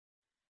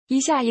以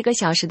下1个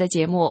小时的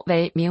节目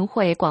为明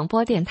慧广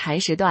播电台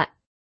时段。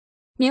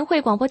明慧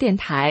广播电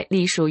台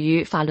隶属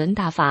于法轮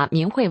大法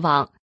明慧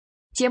网，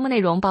节目内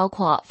容包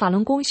括法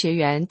轮功学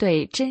员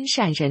对真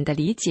善忍的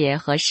理解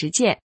和实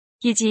践，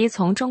以及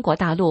从中国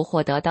大陆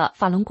获得的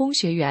法轮功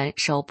学员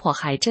受迫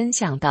害真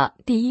相的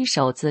第一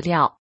手资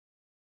料。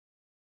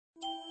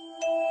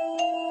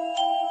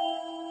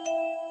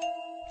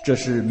这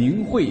是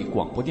明慧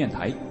广播电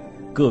台，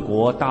各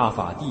国大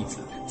法弟子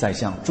在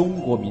向中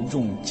国民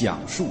众讲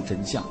述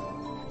真相，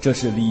这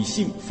是理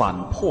性反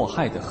迫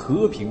害的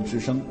和平之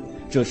声，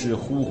这是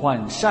呼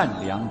唤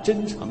善良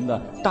真诚的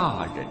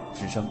大忍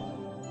之声。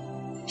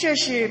这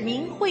是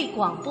明慧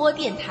广播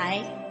电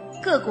台，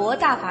各国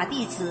大法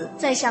弟子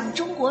在向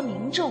中国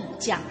民众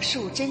讲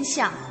述真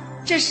相，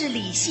这是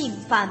理性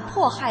反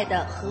迫害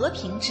的和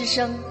平之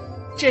声，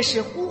这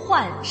是呼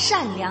唤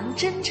善良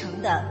真诚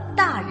的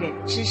大忍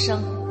之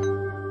声。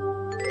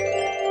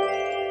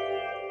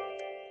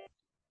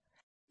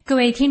各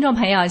位听众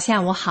朋友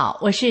下午好，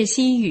我是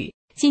心雨，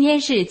今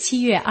天是7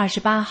月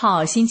28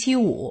号星期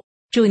五，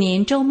祝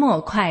您周末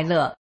快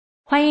乐。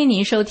欢迎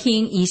您收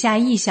听以下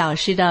1小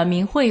时的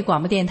明慧广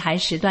播电台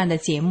时段的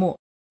节目。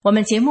我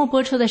们节目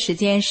播出的时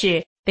间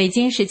是北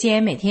京时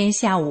间每天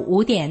下午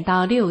5点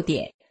到6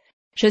点。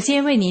首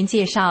先为您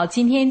介绍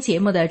今天节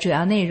目的主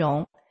要内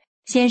容，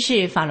先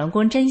是法轮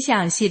功真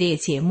相系列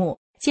节目，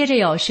接着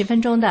有10分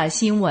钟的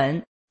新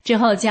闻，之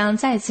后将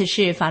再次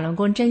是法轮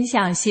功真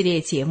相系列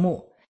节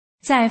目。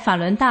在法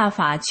轮大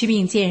法祛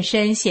病健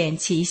身显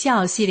奇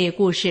效系列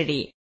故事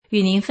里，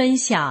与您分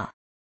享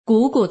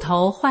股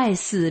头坏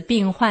死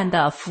病患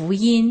的福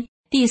音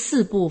第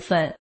4部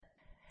分，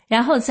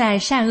然后在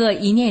善恶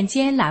一念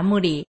间栏目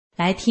里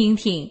来听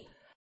听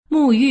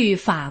沐浴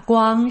法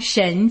光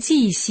神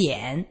迹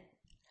显。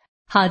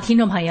好，听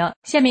众朋友，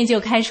下面就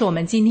开始我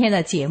们今天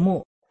的节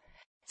目。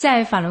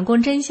在法轮功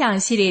真相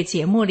系列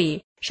节目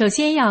里，首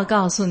先要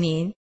告诉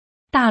您，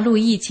大陆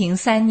疫情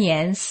3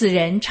年，死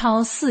人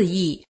超4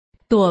亿，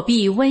躲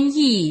避瘟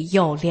疫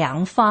有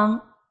良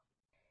方。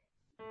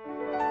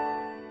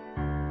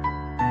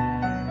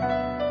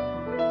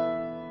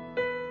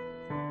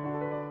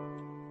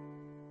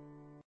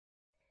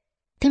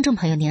听众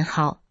朋友您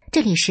好，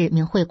这里是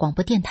明慧广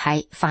播电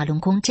台法轮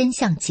功真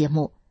相节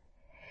目。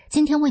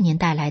今天为您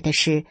带来的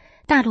是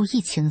大陆疫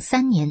情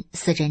3年，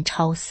死人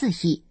超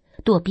4亿，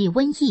躲避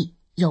瘟疫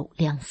有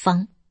良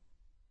方。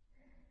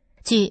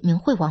据明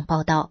慧网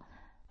报道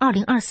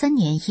，2023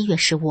年1月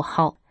15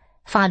号，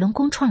法轮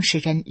功创始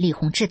人李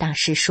洪志大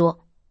师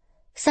说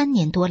，3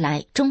年多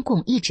来，中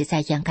共一直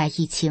在掩盖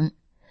疫情，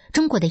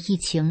中国的疫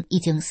情已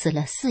经死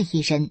了4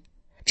亿人，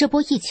这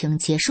波疫情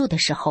结束的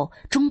时候，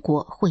中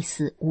国会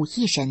死5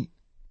亿人。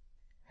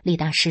李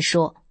大师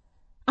说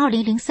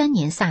，2003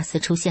年 SARS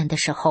出现的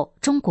时候，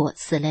中国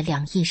死了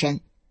2亿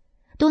人。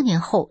多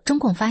年后，中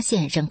共发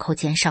现人口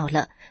减少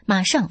了，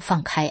马上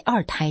放开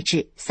2胎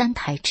制、3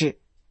胎制。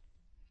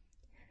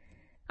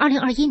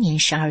2021年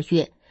12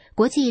月，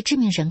国际知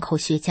名人口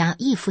学家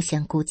易富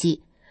贤估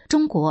计，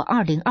中国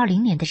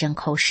2020年的人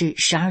口是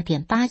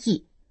 12.8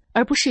 亿，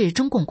而不是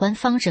中共官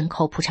方人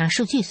口普查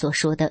数据所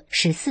说的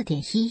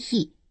 14.1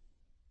 亿。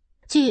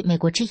据美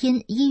国之音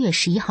1月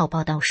11号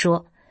报道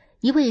说，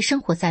一位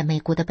生活在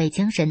美国的北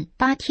京人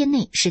8天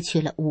内失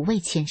去了5位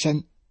亲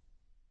人。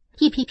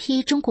一批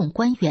批中共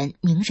官员、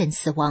名人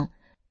死亡，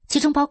其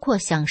中包括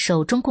享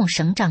受中共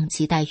省长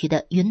级待遇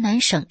的云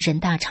南省人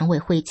大常委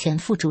会前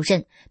副主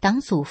任、党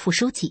组副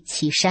书记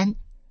祁山，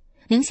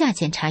宁夏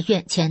检察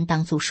院前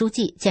党组书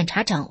记、检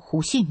察长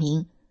胡旭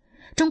明，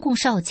中共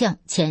少将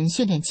前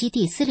训练基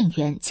地司令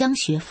员江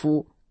学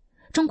福，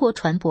中国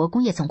船舶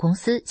工业总公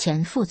司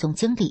前副总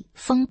经理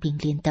封炳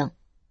林等。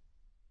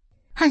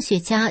汉学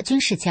家、军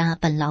事家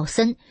本劳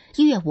森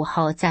1月5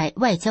号在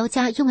外交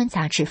家英文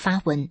杂志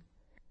发文，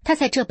他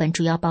在这本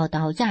主要报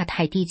道亚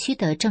太地区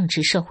的政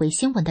治社会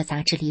新闻的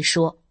杂志里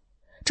说，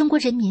中国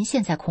人民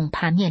现在恐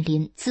怕面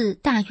临自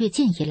大跃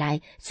进以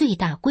来最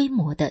大规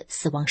模的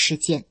死亡事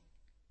件。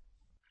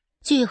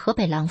据河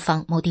北廊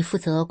坊某地负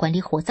责管理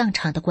火葬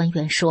场的官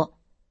员说，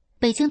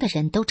北京的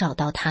人都找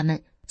到他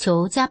们，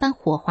求加班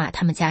火化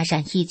他们家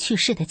染疫去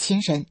世的亲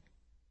人。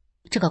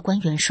这个官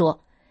员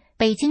说，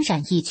北京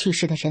染疫去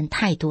世的人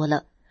太多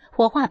了，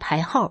火化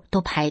排号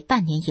都排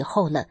半年以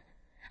后了，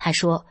还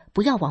说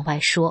不要往外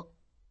说。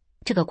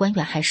这个官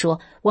员还说，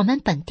我们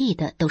本地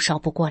的都烧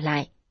不过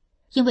来，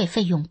因为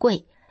费用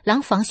贵，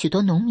廊坊许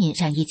多农民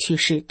染疫去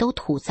世都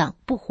土葬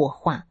不火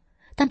化，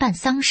但办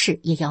丧事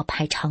也要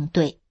排长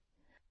队。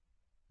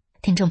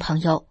听众朋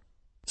友，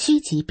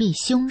趋吉避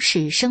凶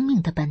是生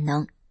命的本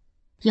能，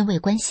因为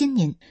关心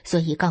您，所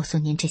以告诉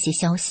您这些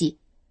消息。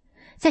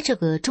在这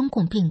个中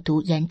共病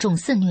毒严重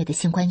肆虐的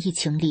新冠疫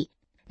情里，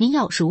您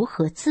要如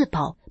何自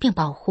保并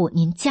保护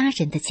您家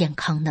人的健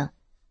康呢？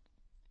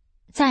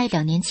在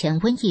2年前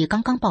瘟疫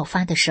刚刚爆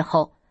发的时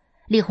候，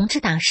李洪志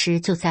大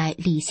师就在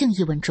《理性》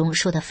一文中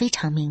说得非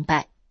常明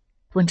白。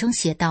文中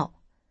写道，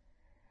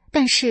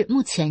但是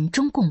目前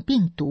中共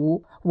病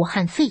毒、武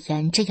汉肺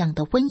炎这样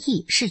的瘟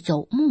疫是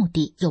有目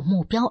的、有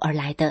目标而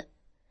来的，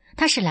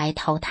它是来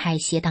淘汰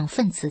邪党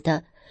分子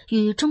的，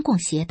与中共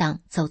邪党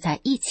走在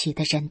一起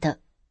的人的。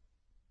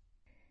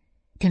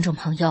听众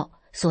朋友，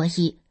所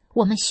以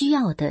我们需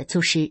要的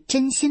就是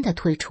真心的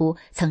退出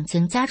曾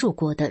经加入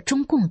过的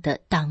中共的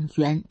党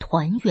员、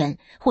团员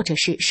或者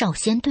是少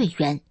先队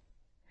员，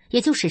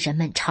也就是人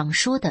们常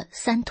说的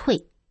三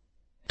退。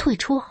退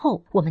出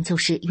后，我们就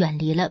是远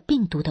离了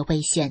病毒的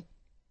危险，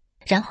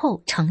然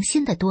后诚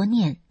心的多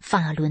念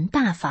法轮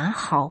大法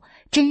好，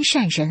真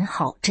善人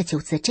好这9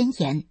字真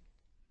言，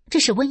这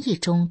是瘟疫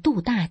中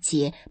度大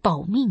劫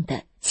保命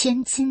的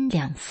千金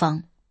良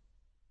方。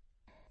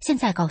现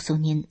在告诉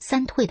您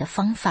三退的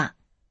方法，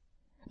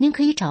您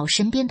可以找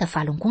身边的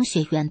法轮功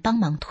学员帮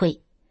忙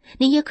退，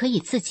您也可以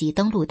自己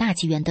登录大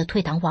纪元的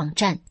退党网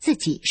站自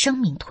己声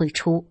明退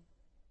出，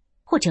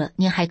或者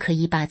您还可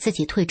以把自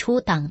己退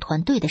出党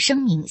团队的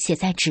声明写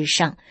在纸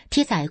上，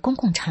贴在公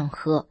共场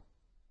合。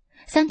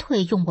三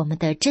退用我们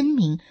的真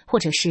名或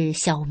者是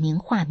小名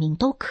化名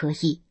都可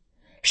以，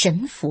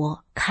神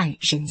佛看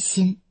人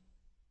心。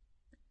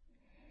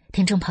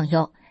听众朋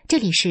友，这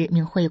里是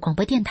明慧广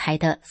播电台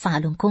的法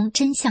轮功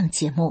真相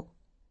节目，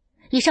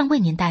以上为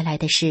您带来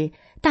的是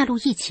大陆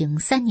疫情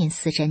3年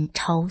死人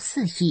超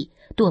4亿，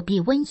躲避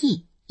瘟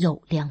疫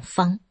有良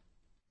方。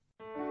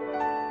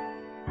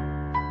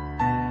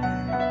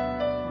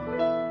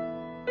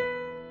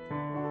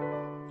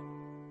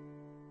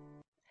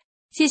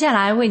接下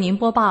来为您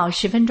播报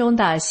10分钟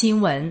的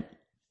新闻。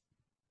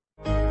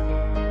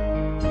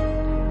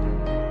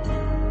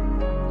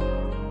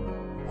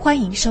欢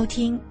迎收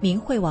听明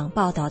慧网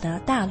报道的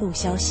大陆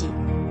消息。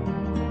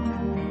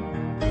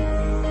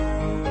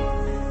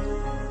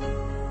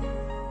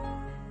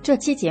这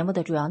期节目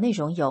的主要内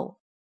容有：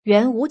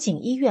原武警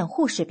医院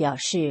护士表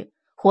示，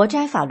活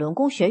摘法轮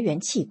功学员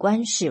器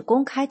官是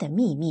公开的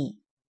秘密；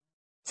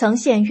曾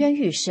陷冤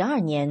狱12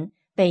年，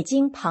北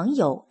京庞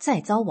友再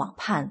遭网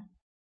判；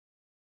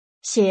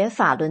写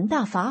法轮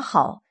大法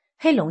好，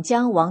黑龙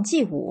江王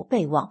继武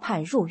被网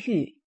判入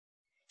狱。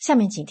下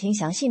面请听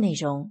详细内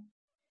容。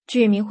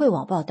据明慧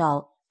网报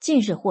道，近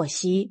日获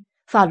悉，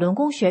法轮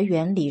功学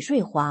员李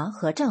瑞华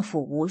和丈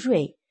夫吴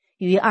瑞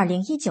于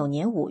2019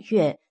年5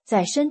月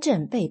在深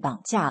圳被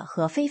绑架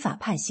和非法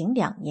判刑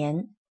2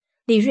年。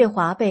李瑞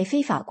华被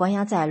非法关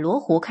押在罗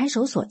湖看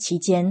守所期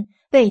间，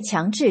被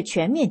强制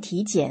全面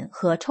体检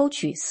和抽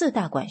取4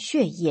大管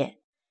血液。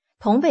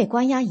同被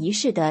关押一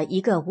事的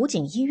一个武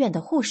警医院的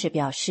护士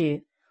表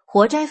示，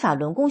活摘法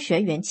轮功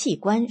学员器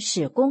官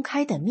是公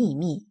开的秘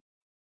密。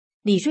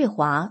李瑞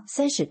华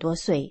30多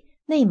岁，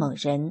内蒙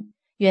人，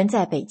原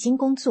在北京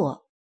工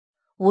作。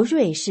吴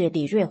瑞是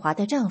李瑞华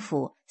的丈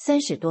夫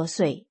，30多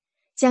岁，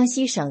江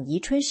西省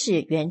宜春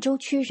市袁州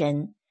区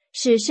人，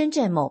是深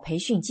圳某培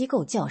训机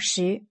构教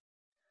师。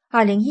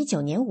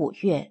2019年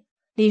5月，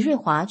李瑞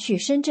华去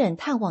深圳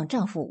探望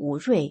丈夫吴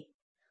瑞，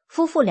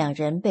夫妇2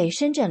人被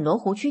深圳罗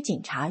湖区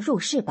警察入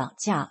室绑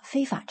架，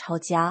非法抄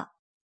家。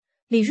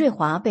李瑞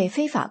华被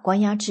非法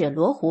关押至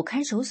罗湖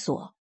看守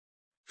所。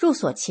入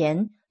所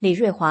前，李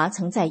瑞华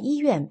曾在医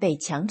院被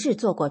强制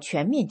做过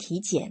全面体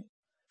检。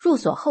入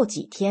所后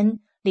几天，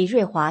李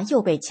瑞华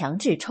又被强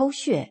制抽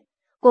血，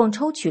共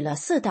抽取了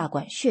4大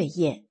管血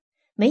液，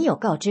没有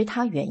告知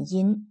他原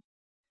因。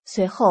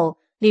随后，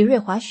李瑞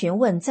华询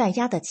问在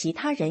押的其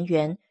他人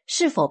员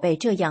是否被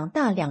这样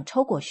大量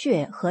抽过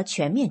血和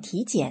全面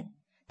体检，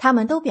他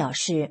们都表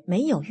示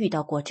没有遇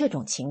到过这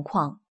种情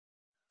况。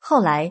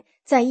后来，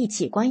在一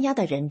起关押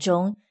的人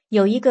中，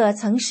有一个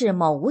曾是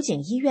某武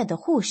警医院的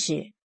护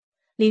士。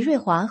李瑞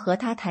华和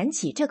他谈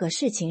起这个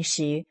事情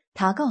时，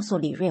他告诉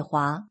李瑞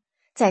华，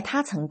在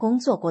他曾工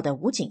作过的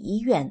武警医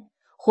院，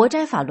活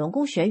摘法轮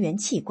功学员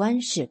器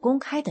官是公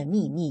开的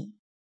秘密。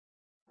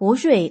吴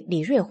瑞、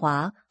李瑞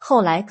华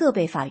后来各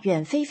被法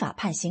院非法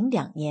判刑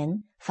2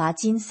年，罚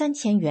金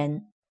3000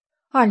元。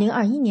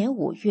2021年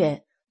5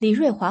月，李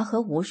瑞华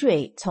和吴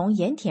瑞从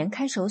盐田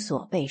看守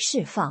所被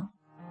释放。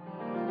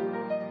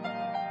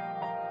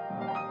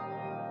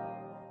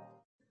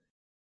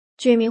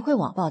据明慧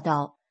网报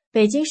道，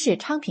北京市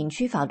昌平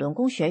区法轮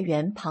功学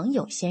员庞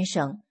友先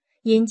生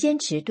因坚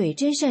持对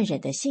真善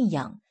忍的信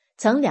仰，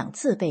曾2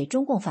次被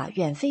中共法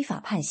院非法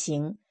判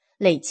刑，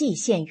累计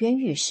陷冤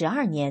狱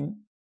12年。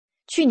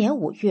去年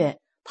5月，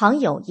庞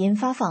友因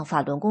发放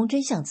法轮功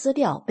真相资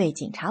料被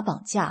警察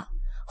绑架，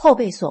后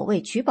被所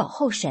谓取保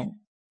候审。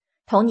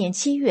同年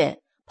7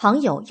月，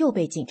庞友又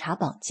被警察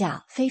绑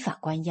架，非法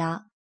关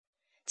押。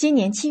今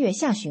年7月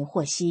下旬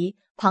获悉，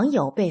庞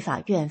友被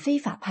法院非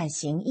法判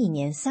刑1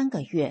年3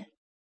个月。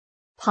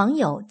庞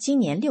友今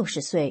年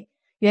60岁，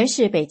原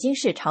是北京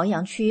市朝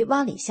阳区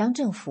洼里乡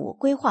政府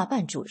规划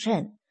办主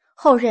任，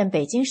后任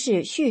北京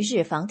市旭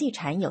日房地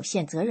产有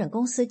限责任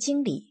公司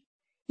经理。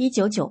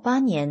1998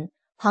年，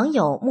庞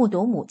友目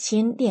睹母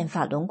亲练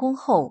法轮功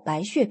后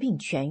白血病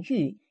痊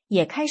愈，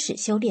也开始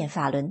修炼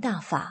法轮大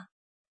法。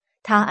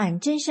他按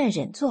真善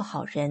忍做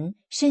好人，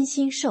身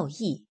心受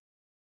益。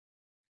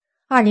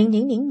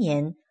2000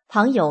年，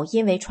庞友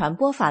因为传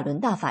播法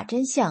轮大法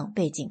真相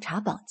被警察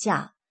绑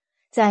架，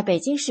在北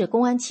京市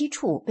公安7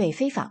处被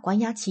非法关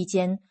押期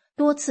间，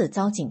多次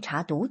遭警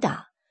察毒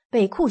打，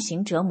被酷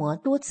刑折磨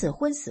多次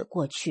昏死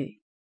过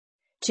去。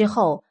之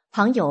后，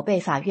庞友被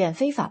法院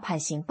非法判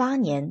刑8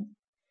年。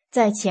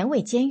在前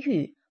卫监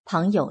狱，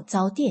庞友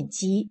遭电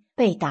击，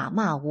被打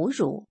骂侮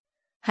辱，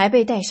还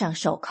被戴上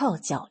手铐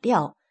脚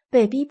镣，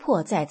被逼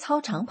迫在操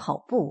场跑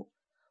步，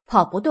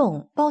跑不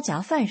动，包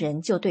夹犯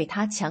人就对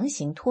他强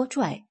行拖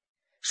拽，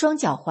双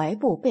脚踝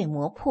部被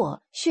磨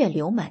破，血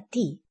流满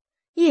地，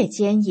夜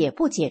间也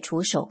不解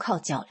除手铐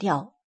脚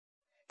镣。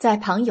在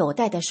庞友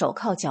戴的手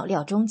铐脚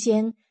镣中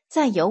间，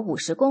再有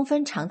50公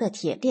分长的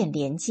铁链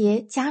连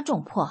接，加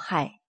重迫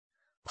害。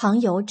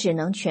庞友只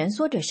能蜷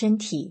缩着身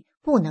体，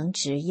不能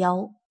直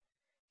腰。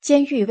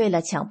监狱为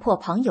了强迫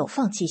庞友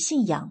放弃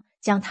信仰，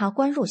将他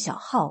关入小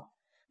号，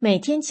每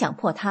天强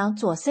迫他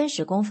坐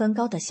30公分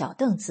高的小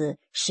凳子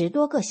10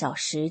多个小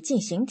时进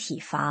行体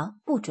罚，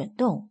不准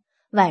动，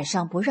晚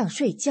上不让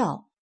睡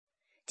觉。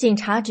警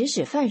察指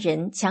使犯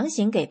人强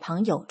行给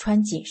庞友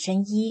穿紧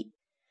身衣，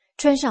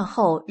穿上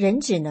后人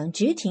只能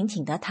直挺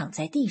挺地躺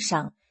在地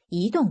上，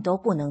一动都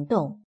不能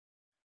动。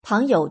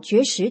庞友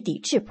绝食抵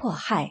制迫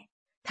害，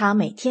他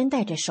每天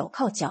戴着手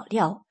铐脚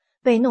镣，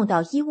被弄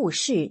到医务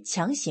室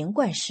强行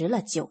灌食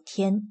了9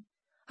天。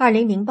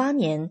2008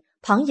年，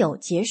庞友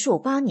结束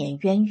8年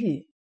冤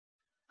狱。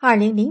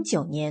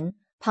2009年，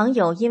庞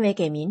友因为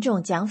给民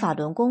众讲法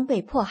轮功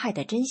被迫害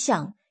的真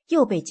相，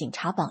又被警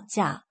察绑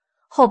架，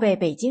后被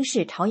北京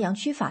市朝阳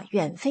区法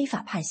院非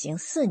法判刑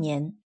4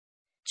年。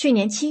去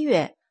年7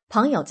月，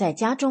庞友在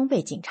家中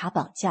被警察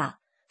绑架，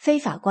非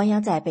法关押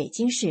在北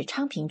京市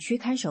昌平区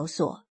看守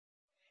所。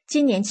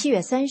今年7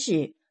月3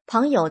日，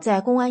庞友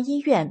在公安医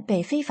院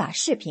被非法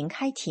视频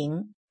开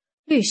庭。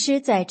律师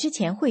在之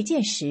前会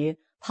见时，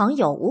庞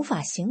友无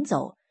法行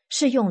走，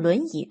是用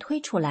轮椅推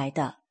出来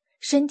的，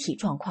身体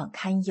状况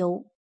堪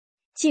忧。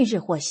近日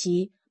获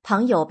悉，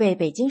庞友被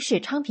北京市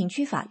昌平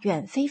区法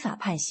院非法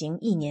判刑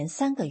1年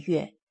3个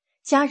月，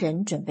家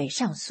人准备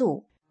上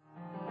诉。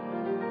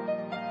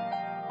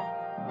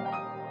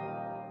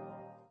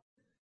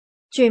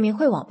据明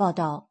慧网报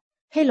道，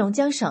黑龙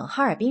江省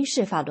哈尔滨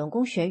市法轮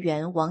功学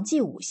员王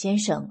继武先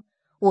生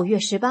5月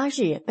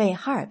18日被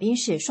哈尔滨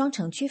市双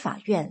城区法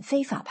院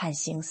非法判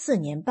刑4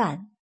年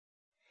半。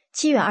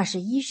7月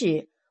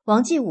21日，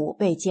王继武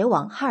被解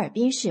往哈尔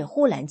滨市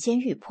呼兰监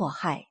狱迫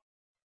害。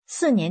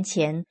4年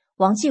前，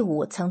王继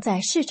武曾在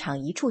市场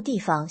一处地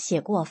方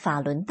写过法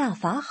轮大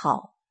法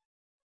好。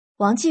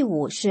王继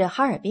武是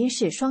哈尔滨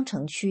市双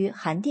城区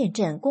韩店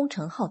镇工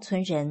程号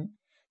村人，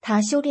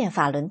他修炼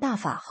法轮大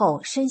法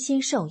后身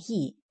心受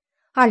益。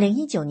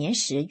2019年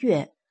10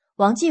月，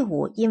王继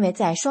武因为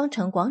在双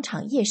城广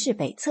场夜市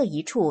北侧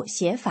一处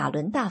写法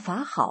轮大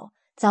法好，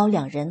遭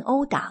2人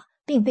殴打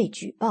并被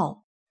举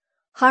报。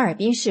哈尔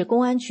滨市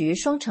公安局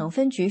双城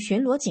分局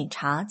巡逻警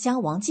察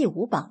将王继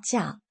武绑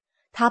架，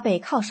他被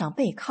铐上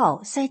背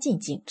铐，塞进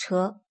警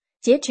车，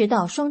劫持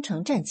到双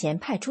城站前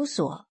派出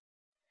所。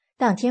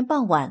当天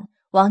傍晚，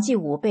王继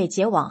武被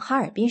解往哈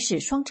尔滨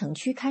市双城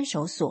区看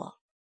守所。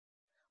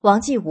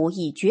王继武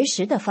以绝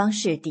食的方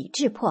式抵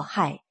制迫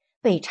害，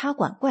被插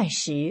管灌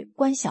食，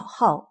关小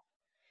号。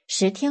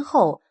10天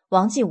后，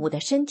王继武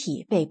的身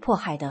体被迫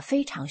害得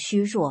非常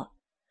虚弱。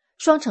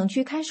双城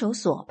区看守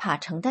所怕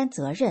承担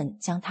责任，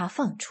将他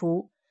放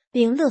出，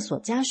并勒索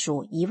家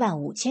属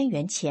15000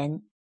元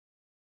钱。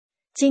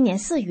今年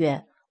4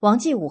月，王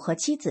继武和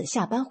妻子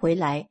下班回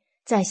来，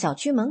在小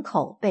区门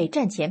口被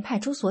站前派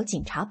出所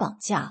警察绑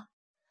架。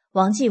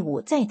王继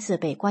武再次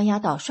被关押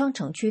到双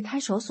城区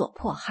看守所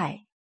迫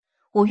害。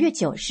5月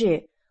9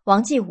日，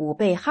王继武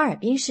被哈尔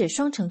滨市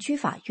双城区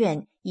法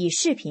院以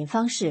视频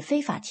方式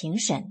非法庭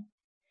审。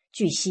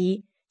据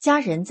悉，家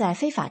人在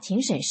非法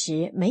庭审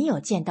时没有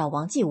见到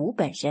王继武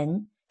本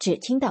人，只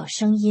听到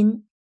声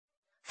音。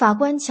法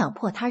官强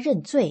迫他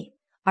认罪，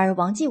而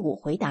王继武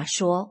回答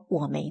说：“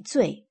我没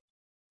罪。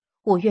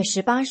”5月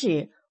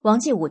18日，王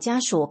继武家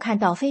属看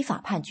到非法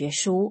判决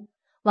书，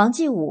王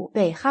继武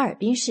被哈尔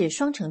滨市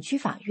双城区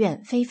法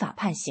院非法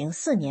判刑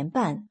4年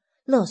半，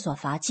勒索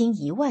罚金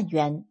1万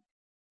元。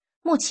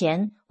目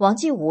前，王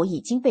继武已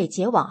经被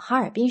解往哈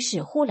尔滨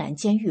市呼兰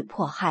监狱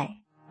迫害。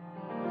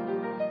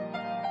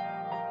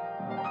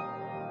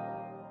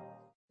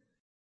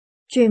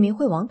据明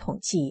慧网统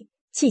计，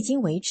迄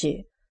今为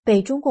止，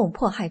被中共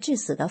迫害致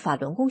死的法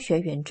轮功学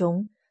员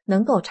中，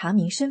能够查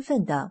明身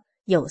份的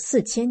有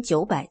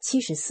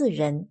4974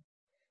人，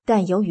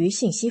但由于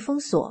信息封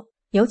锁，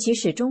尤其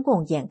是中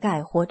共掩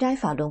盖活摘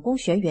法轮功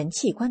学员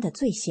器官的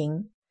罪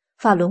行，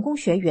法轮功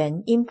学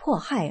员因迫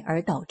害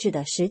而导致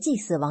的实际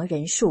死亡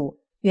人数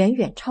远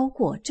远超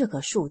过这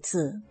个数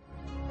字。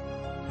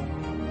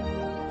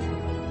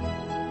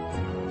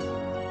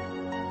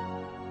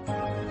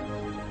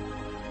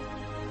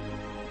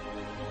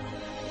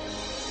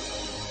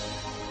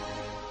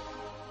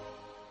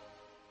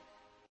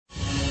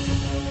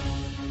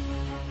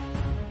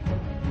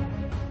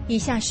以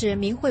下是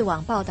明慧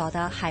网报道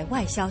的海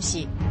外消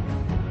息，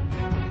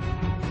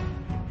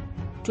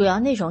主要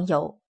内容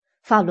有：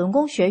法轮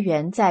功学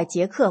员在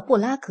捷克布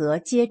拉格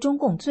揭中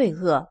共罪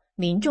恶，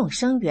民众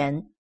声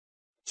援。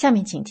下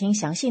面请听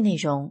详细内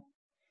容。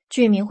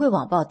据明慧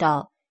网报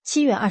道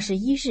，7月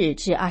21日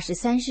至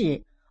23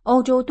日，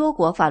欧洲多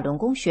国法轮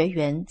功学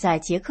员在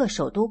捷克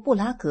首都布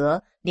拉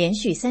格连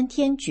续3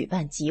天举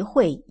办集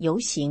会、游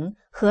行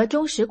和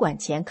中使馆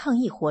前抗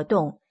议活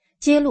动，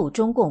揭露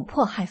中共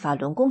迫害法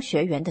轮功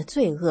学员的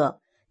罪恶，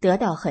得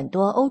到很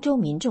多欧洲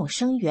民众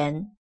声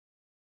援。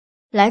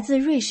来自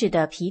瑞士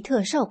的皮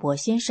特·绍伯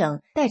先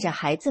生带着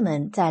孩子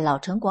们在老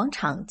城广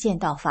场见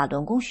到法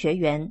轮功学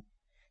员。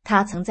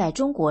他曾在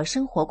中国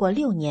生活过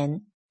6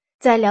年，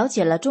在了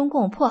解了中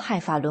共迫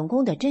害法轮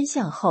功的真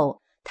相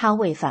后，他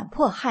为反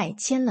迫害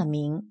签了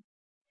名。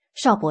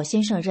绍伯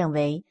先生认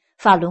为，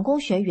法轮功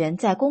学员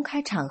在公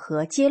开场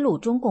合揭露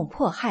中共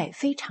迫害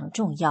非常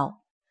重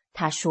要。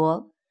他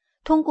说，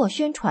通过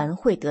宣传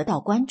会得到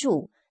关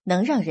注，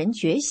能让人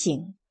觉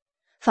醒。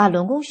法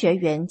轮功学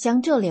员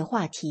将这类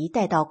话题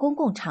带到公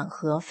共场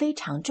合非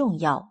常重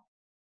要。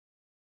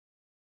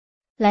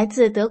来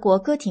自德国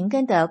哥廷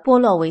根的波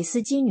洛维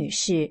斯基女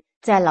士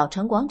在老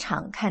城广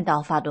场看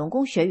到法轮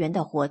功学员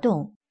的活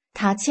动，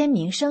她签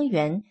名声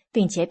援，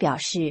并且表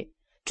示，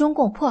中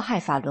共迫害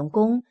法轮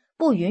功，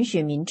不允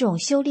许民众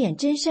修炼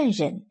真善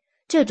忍，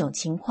这种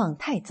情况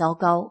太糟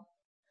糕。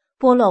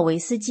波洛维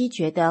斯基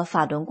觉得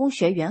法轮功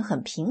学员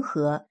很平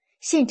和，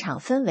现场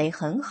氛围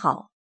很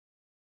好。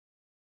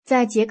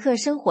在捷克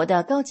生活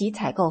的高级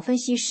采购分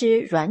析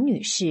师阮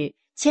女士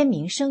签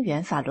名声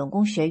援法轮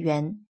功学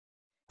员。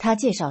她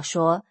介绍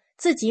说，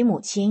自己母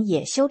亲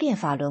也修炼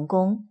法轮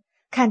功，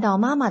看到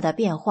妈妈的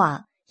变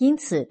化，因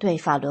此对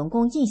法轮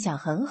功印象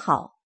很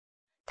好。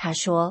她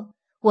说，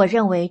我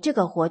认为这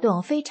个活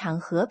动非常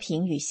和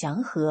平与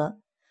祥和，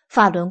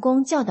法轮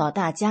功教导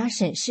大家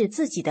审视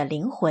自己的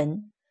灵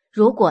魂，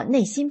如果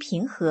内心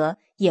平和，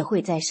也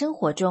会在生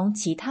活中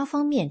其他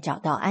方面找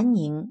到安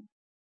宁。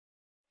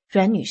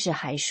阮女士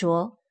还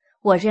说，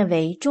我认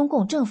为中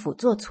共政府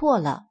做错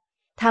了，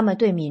他们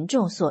对民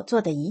众所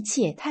做的一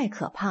切太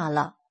可怕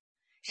了。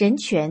人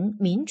权、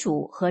民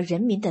主和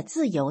人民的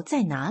自由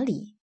在哪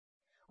里？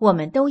我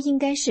们都应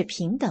该是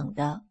平等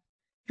的。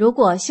如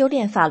果修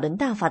炼法轮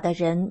大法的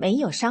人没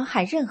有伤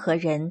害任何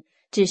人，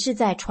只是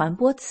在传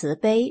播慈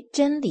悲、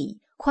真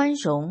理、宽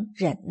容、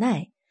忍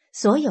耐，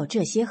所有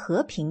这些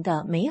和平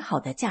的美好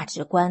的价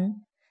值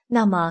观，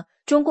那么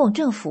中共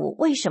政府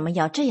为什么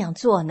要这样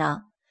做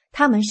呢？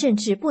他们甚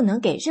至不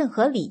能给任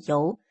何理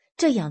由，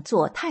这样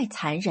做太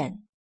残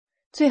忍。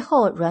最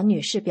后，阮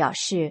女士表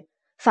示，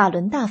法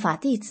轮大法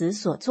弟子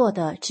所做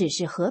的只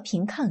是和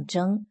平抗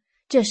争，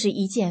这是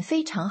一件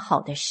非常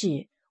好的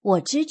事，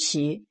我支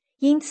持，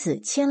因此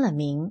签了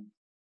名。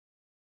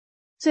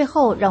最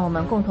后，让我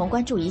们共同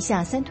关注一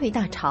下三退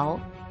大潮。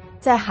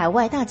在海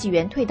外大纪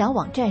元退党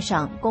网站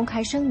上公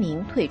开声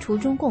明退出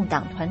中共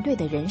党团队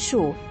的人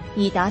数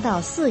已达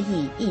到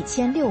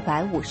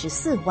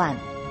4.1654亿。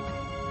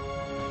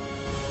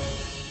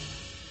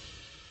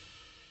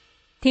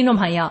听众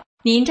朋友，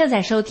您正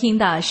在收听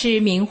的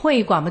是明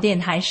慧广播电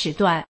台时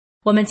段，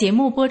我们节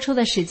目播出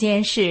的时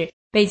间是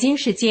北京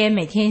时间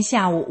每天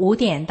下午5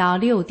点到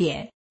6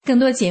点。更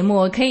多节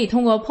目可以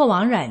通过破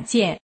网软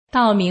件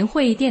到明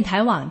慧电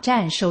台网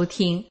站收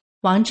听，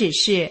网址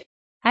是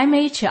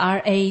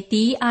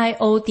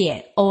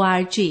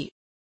mhradio.org。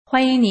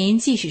 欢迎您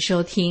继续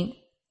收听。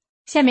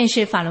下面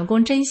是法轮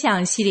功真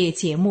相系列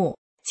节目，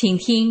请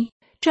听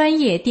专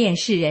业电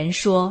视人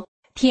说，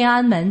天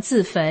安门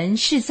自焚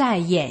是在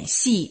演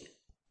戏。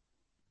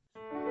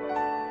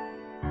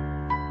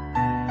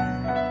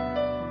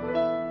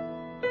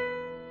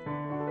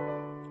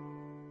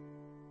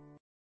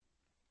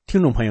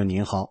听众朋友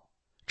您好，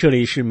这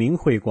里是明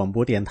慧广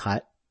播电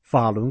台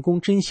法轮功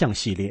真相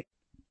系列。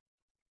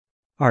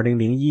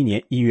2001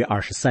年1月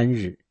23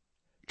日，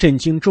震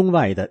惊中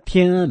外的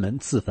天安门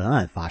自焚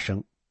案发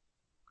生。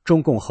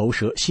中共喉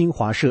舌新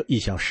华社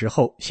1小时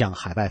后向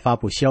海外发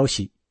布消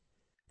息，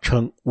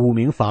称5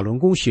名法轮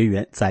功学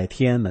员在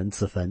天安门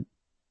自焚。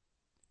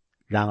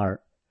然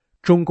而，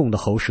中共的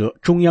喉舌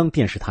中央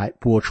电视台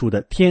播出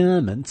的天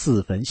安门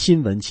自焚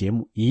新闻节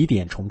目疑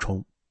点重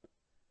重，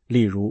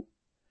例如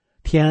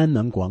天安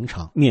门广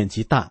场面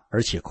积大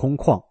而且空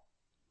旷，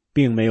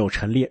并没有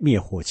陈列灭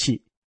火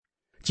器，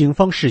警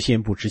方事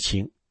先不知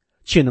情，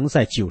却能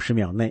在90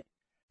秒内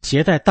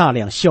携带大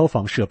量消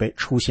防设备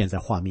出现在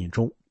画面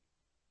中。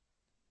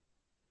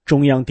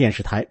中央电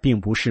视台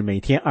并不是每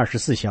天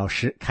24小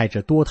时开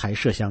着多台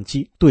摄像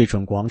机对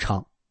准广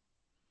场，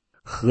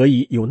何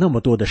以有那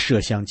么多的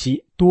摄像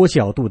机多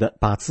角度地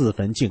把自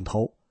焚镜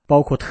头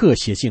包括特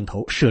写镜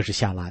头设置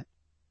下来？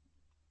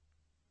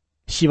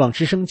希望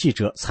之声记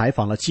者采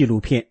访了纪录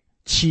片《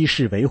七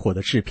世为火》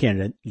的制片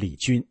人李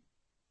军。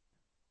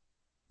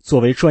作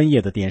为专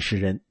业的电视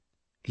人，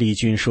李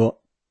军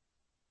说，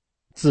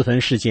自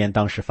焚事件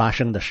当时发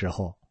生的时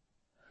候，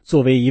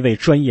作为一位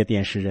专业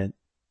电视人，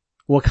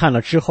我看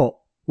了之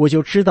后，我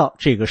就知道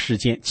这个事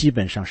件基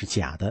本上是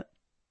假的。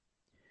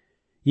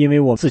因为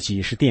我自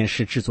己是电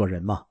视制作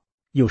人嘛，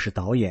又是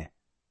导演，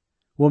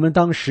我们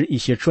当时一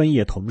些专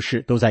业同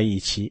事都在一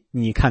起，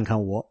你看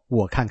看我，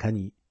我看看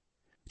你，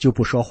就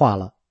不说话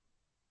了。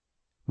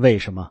为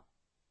什么？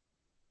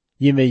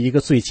因为一个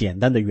最简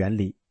单的原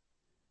理，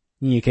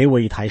你给我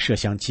一台摄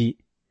像机，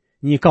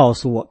你告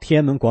诉我天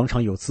安门广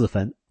场有自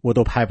焚，我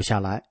都拍不下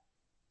来。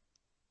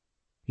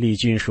李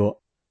军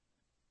说，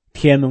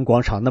天安门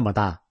广场那么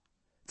大，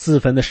自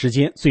焚的时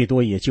间最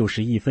多也就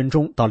是1分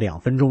钟到2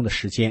分钟的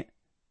时间，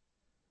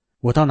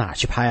我到哪儿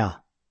去拍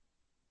啊？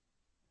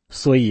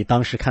所以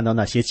当时看到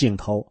那些镜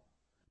头，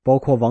包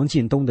括王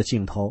进东的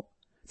镜头，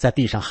在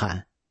地上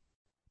喊，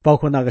包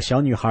括那个小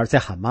女孩在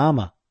喊妈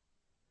妈，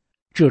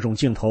这种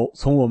镜头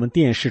从我们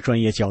电视专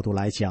业角度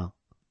来讲，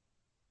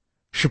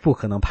是不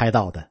可能拍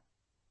到的。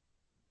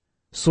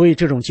所以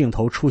这种镜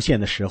头出现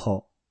的时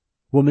候，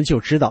我们就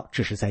知道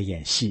这是在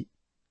演戏。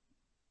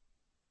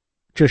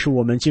这是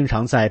我们经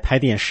常在拍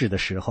电视的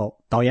时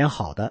候导演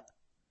好的，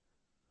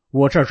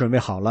我这儿准备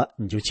好了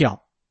你就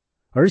叫，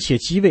而且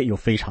机位又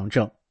非常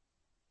正，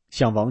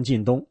像王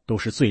进东都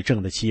是最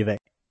正的机位。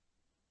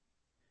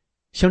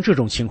像这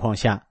种情况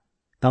下，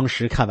当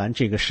时看完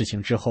这个事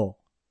情之后，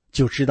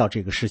就知道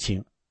这个事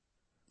情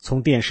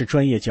从电视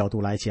专业角度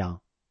来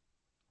讲，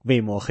为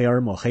抹黑而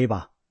抹黑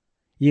吧，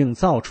硬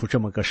造出这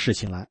么个事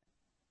情来。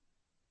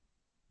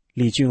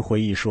李军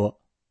回忆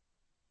说，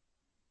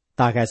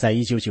大概在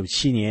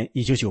1997年、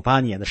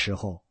1998年的时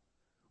候，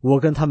我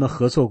跟他们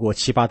合作过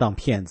7、8档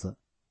片子，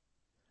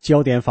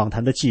焦点访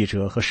谈的记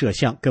者和摄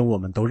像跟我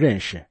们都认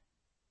识。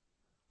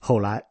后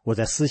来我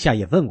在私下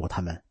也问过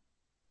他们，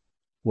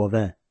我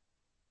问，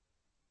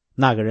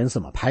那个人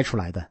怎么拍出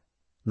来的？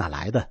哪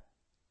来的？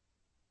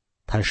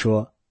他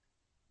说，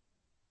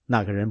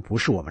那个人不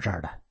是我们这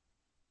儿的。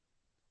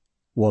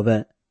我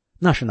问，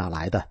那是哪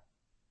来的？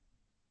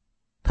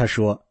他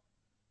说，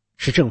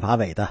是政法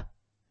委的，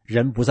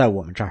人不在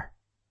我们这儿，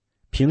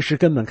平时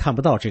根本看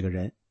不到这个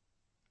人，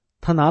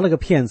他拿了个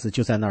片子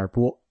就在那儿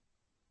播。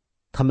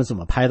他们怎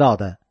么拍到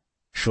的？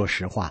说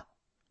实话，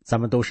咱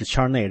们都是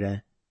圈内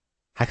人，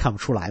还看不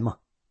出来吗？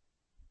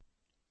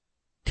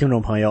听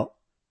众朋友，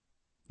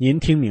您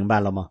听明白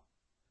了吗？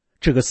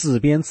这个自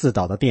编自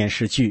导的电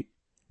视剧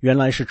原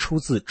来是出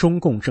自中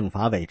共政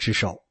法委之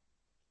手。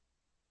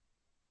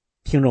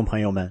听众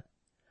朋友们，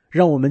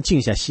让我们静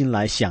下心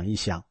来想一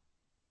想，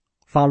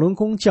法轮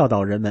功教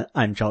导人们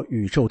按照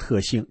宇宙特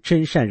性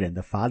真善忍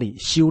的法理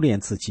修炼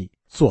自己，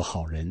做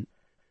好人。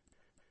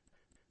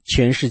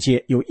全世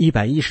界有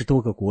110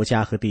多个国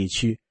家和地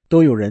区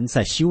都有人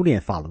在修炼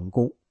法轮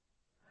功，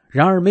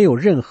然而没有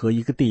任何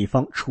一个地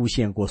方出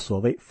现过所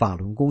谓法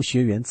轮功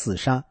学员自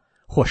杀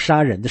或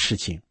杀人的事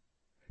情，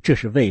这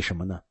是为什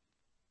么呢？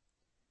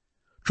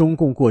中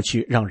共过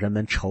去让人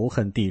们仇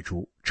恨地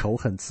主，仇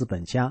恨资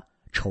本家，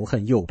仇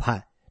恨右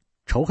派，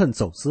仇恨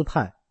走资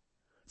派，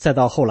再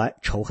到后来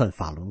仇恨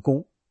法轮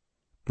功，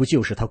不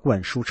就是他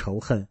灌输仇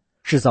恨、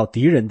制造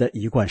敌人的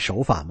一贯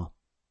手法吗？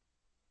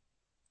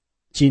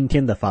今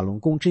天的法轮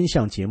功真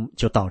相节目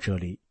就到这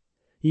里，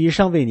以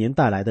上为您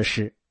带来的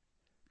是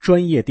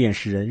专业电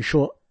视人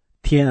说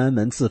天安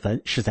门自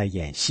焚是在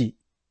演戏。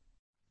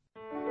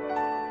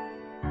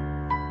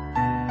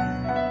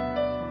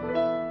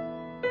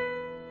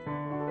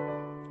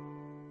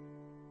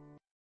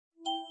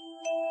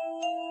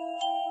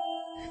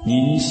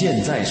您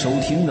现在收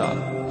听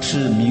的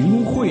是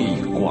明慧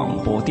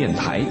广播电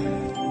台。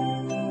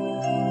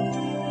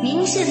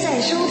您现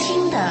在收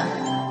听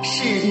的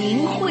是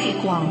明慧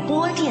广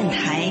播电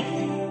台。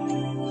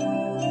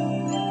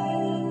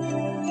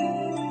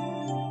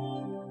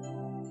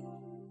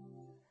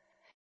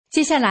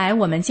接下来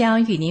我们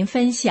将与您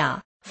分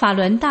享法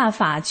轮大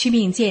法祛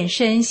病健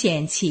身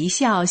显奇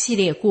效系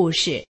列故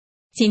事。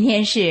今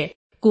天是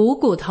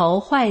股头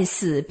坏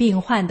死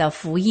病患的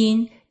福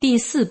音第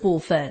4部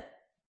分。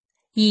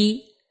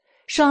1.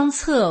 双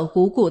侧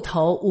股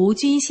头无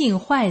菌性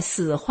坏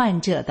死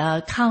患者的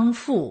康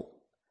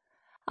复。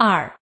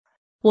2.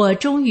 我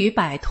终于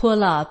摆脱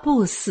了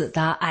不死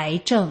的癌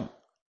症。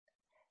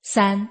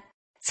3.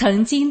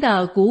 曾经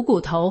的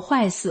股头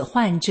坏死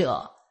患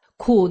者，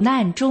苦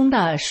难中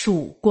的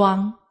曙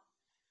光。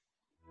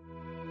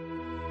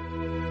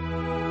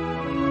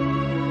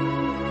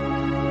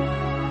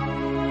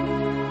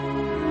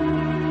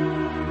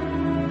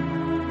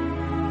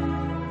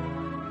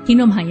听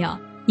众朋友，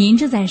您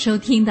正在收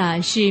听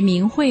的是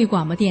明慧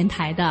广播电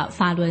台的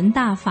法轮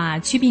大法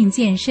祛病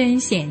健身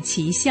显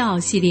奇效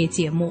系列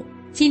节目。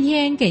今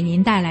天给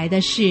您带来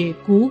的是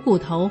股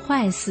头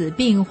坏死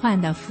病患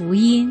的福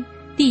音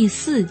第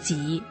4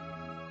集。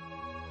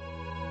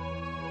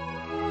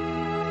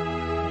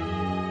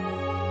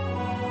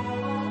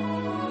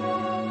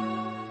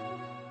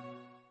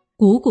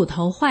股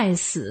头坏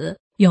死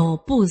有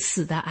不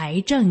死的癌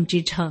症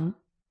之称，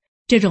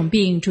这种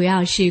病主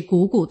要是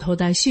股头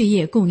的血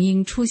液供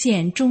应出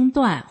现中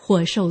断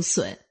或受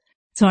损，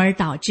从而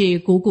导致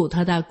股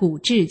头的骨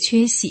质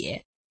缺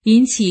血，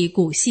引起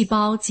骨细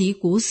胞及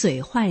骨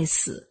髓坏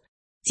死，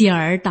继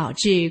而导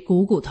致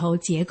股头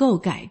结构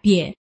改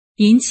变，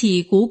引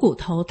起股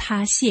头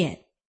塌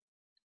陷。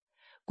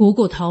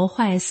股头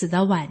坏死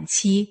的晚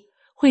期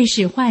会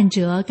使患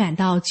者感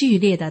到剧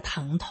烈的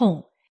疼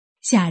痛，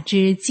下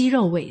肢肌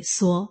肉萎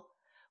缩，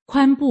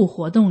髋部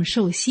活动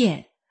受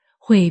限，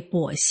会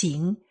跛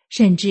行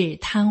甚至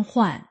瘫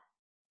痪。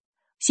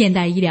现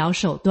代医疗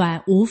手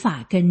段无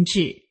法根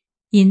治，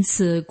因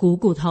此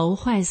股头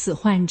坏死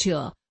患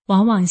者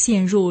往往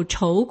陷入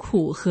愁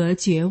苦和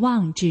绝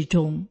望之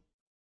中。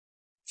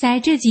在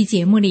这期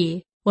节目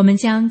里，我们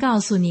将告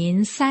诉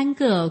您3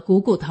个股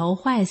骨头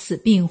坏死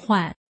病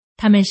患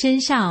他们身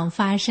上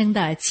发生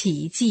的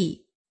奇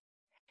迹。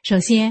首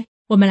先，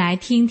我们来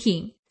听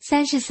听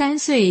33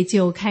岁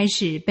就开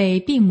始被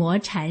病魔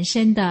缠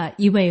身的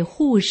一位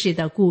护士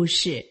的故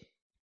事。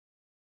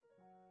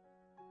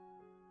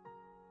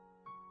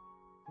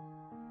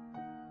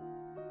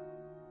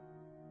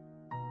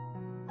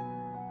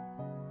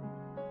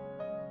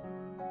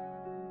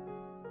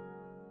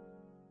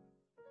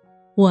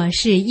我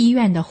是医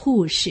院的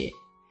护士，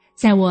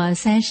在我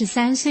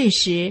33岁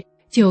时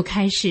就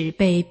开始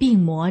被病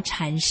魔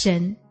缠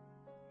身。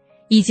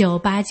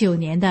1989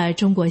年的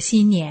中国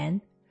新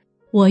年，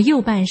我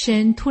右半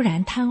身突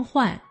然瘫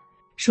痪，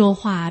说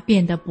话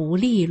变得不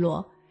利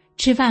落，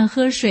吃饭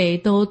喝水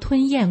都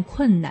吞咽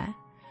困难，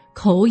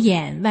口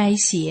眼歪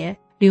斜，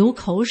流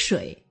口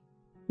水。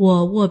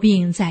我卧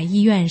病在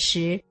医院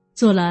时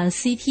做了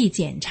CT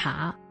检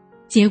查，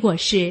结果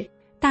是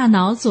大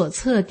脑左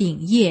侧顶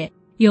叶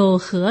有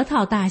核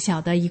桃大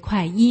小的一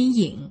块阴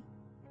影，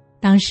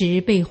当时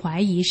被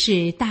怀疑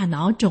是大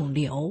脑肿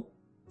瘤，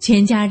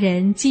全家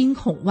人惊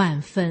恐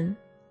万分。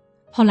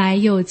后来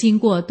又经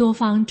过多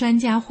方专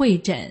家会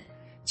诊，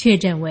确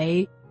诊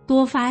为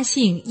多发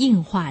性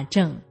硬化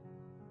症。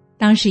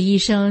当时医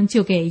生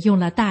就给用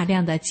了大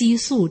量的激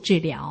素治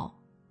疗。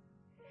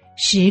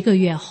10个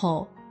月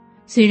后，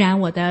虽然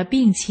我的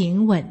病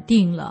情稳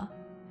定了，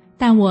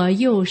但我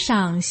右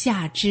上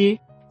下肢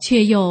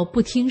却又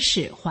不听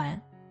使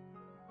唤。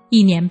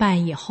1年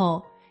半以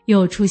后，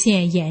又出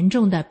现严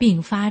重的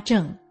并发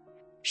症，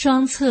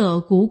双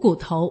侧股骨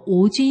头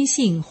无菌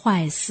性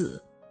坏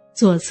死，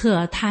左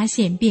侧塌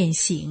陷变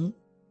形。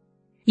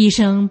医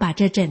生把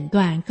这诊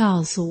断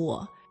告诉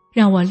我，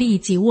让我立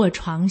即卧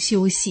床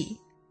休息，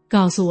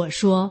告诉我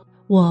说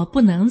我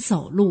不能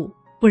走路，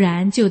不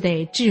然就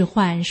得置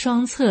换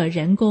双侧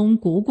人工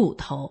股骨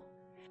头，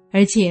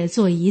而且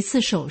做1次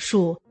手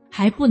术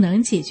还不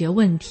能解决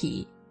问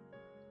题。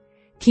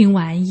听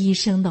完医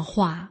生的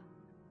话，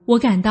我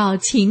感到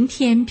晴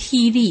天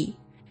霹雳，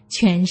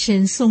全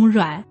身松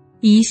软，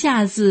一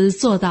下子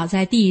坐倒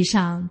在地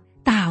上，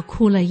大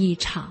哭了一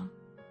场。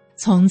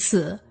从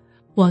此，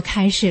我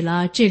开始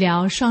了治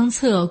疗双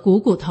侧股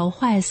骨头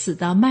坏死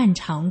的漫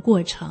长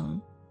过程，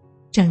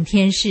整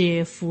天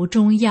是服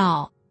中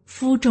药、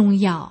敷中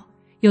药，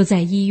又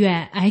在医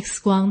院 X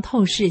光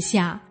透视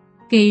下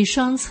给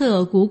双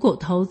侧股骨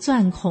头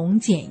钻孔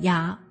减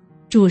压，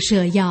注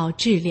射药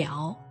治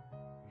疗。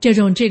这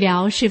种治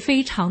疗是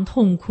非常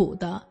痛苦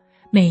的，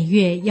每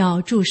月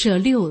要注射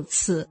6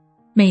次，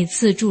每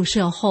次注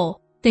射后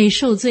得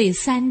受罪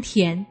3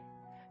天，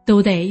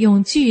都得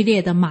用剧烈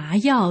的麻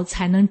药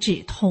才能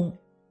止痛。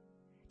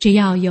只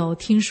要有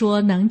听说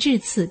能治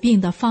此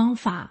病的方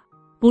法，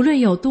不论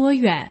有多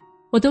远，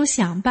我都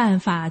想办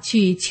法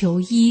去求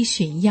医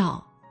寻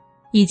药。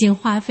已经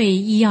花费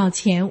医药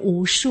钱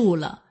无数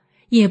了，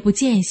也不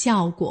见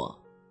效果。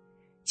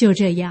就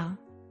这样，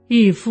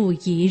日复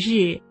一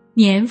日，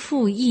年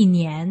复一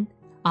年，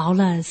熬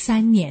了3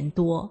年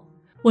多，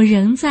我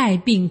仍在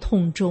病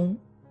痛中。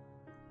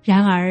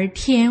然而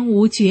天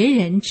无绝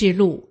人之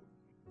路，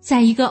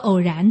在一个偶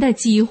然的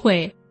机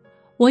会，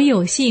我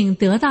有幸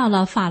得到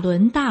了法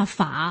轮大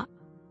法。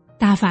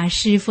大法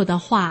师父的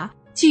话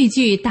句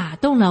句打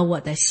动了我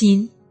的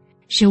心，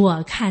使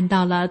我看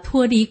到了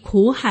脱离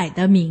苦海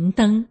的明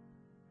灯。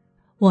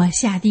我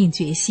下定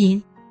决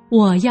心，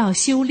我要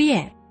修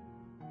炼。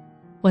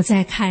我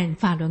在看《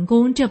法轮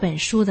功》这本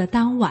书的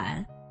当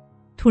晚，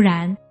突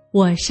然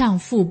我上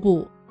腹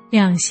部、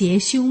两胁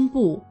胸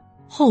部、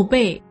后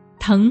背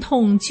疼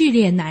痛剧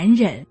烈难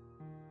忍，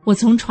我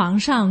从床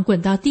上滚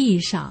到地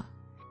上。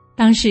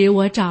当时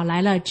我找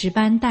来了值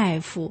班大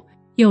夫，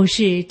又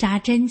是扎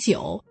针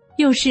灸，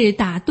又是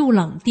打杜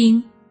冷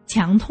丁、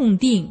强痛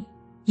定，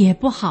也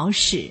不好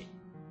使。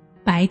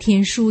白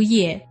天输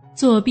液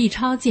做 B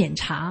超检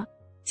查，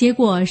结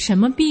果什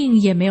么病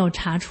也没有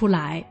查出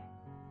来。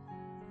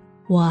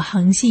我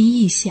横心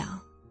一想，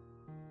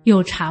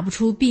又查不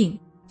出病，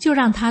就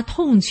让它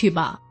痛去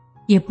吧，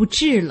也不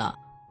治了。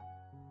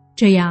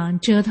这样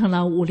折腾了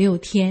5、6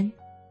天，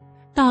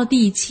到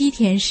第7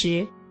天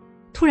时，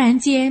突然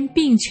间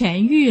病痊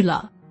愈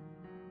了。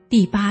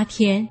第8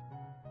天，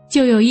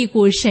就有一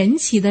股神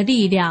奇的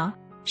力量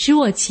使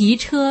我骑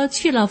车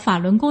去了法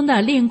轮功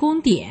的练功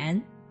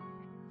点，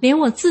连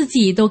我自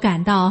己都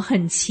感到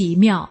很奇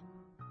妙。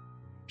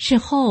事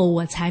后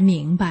我才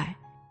明白，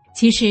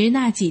其实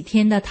那几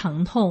天的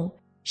疼痛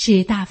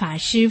是大法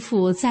师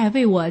父在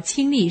为我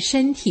清理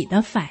身体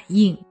的反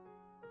应。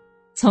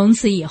从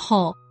此以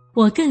后，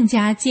我更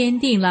加坚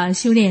定了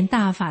修炼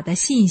大法的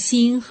信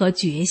心和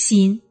决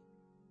心。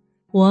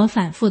我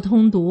反复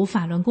通读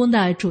法轮功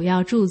的主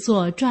要著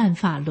作《转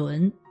法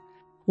轮》，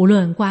无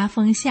论刮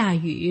风下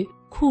雨、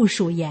酷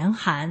暑严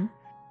寒，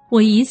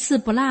我一次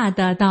不落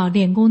地到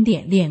练功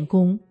点练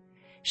功，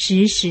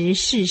时时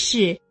事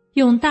事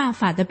用大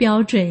法的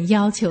标准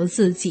要求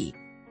自己。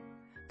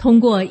通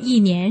过1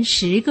年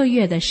10个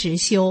月的实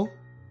修，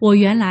我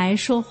原来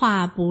说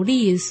话不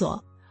利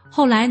索，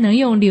后来能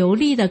用流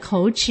利的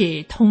口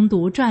齿通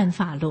读转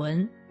法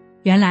轮。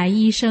原来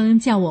医生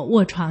叫我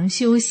卧床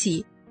休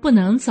息，不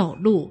能走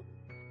路，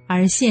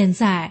而现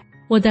在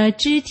我的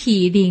肢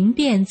体灵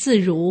便自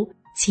如，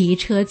骑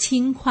车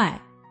轻快，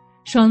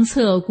双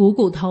侧股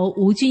骨头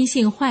无菌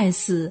性坏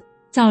死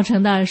造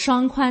成的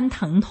双髋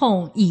疼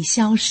痛已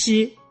消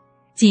失。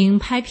经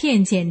拍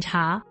片检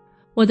查，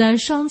我的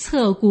双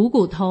侧股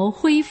骨头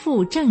恢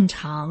复正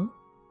常。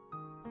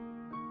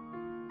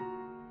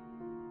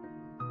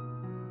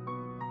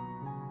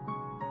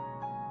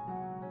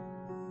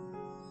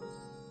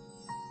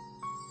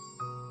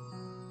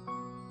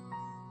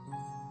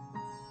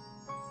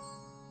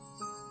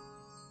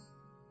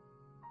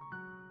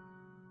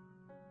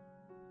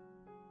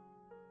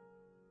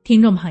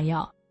听众朋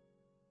友，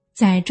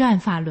在《转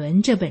法轮》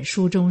这本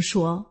书中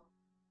说，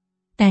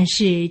但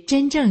是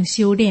真正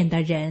修炼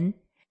的人，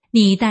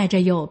你带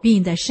着有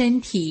病的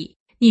身体，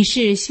你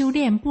是修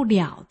炼不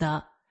了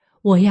的，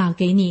我要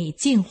给你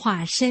净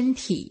化身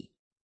体。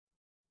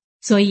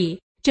所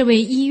以这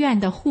位医院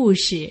的护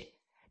士，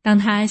当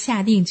他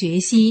下定决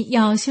心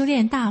要修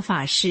炼大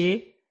法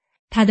时，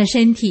他的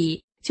身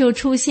体就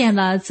出现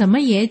了怎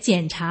么也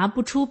检查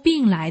不出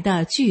病来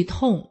的剧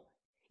痛，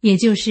也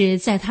就是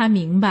在他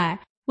明白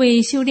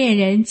为修炼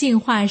人净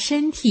化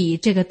身体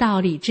这个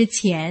道理之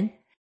前，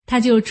他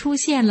就出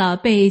现了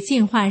被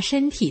净化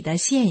身体的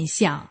现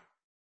象。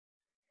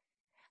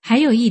还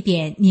有一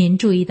点您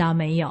注意到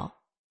没有？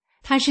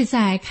他是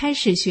在开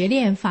始学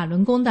练法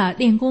轮功的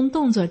练功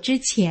动作之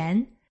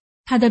前，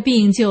他的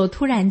病就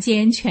突然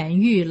间痊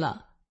愈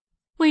了。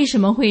为什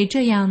么会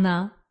这样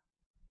呢？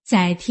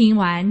在听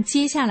完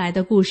接下来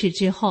的故事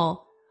之后，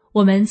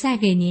我们再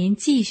给您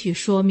继续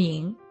说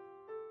明。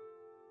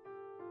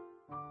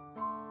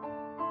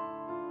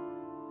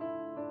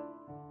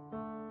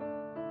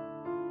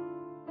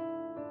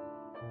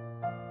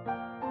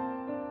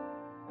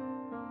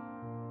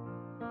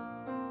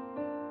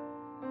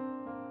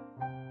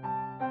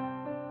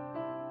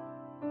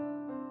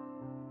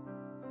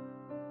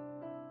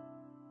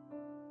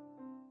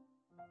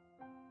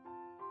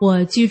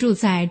我居住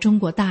在中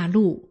国大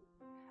陆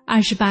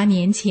，28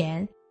年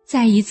前，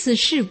在一次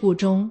事故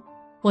中，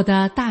我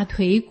的大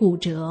腿骨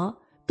折，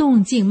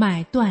动静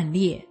脉断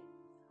裂，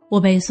我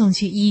被送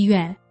去医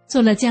院，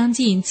做了将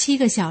近7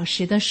个小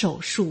时的手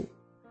术，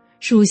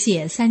输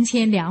血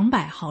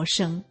3200毫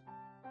升。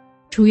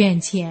出院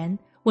前，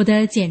我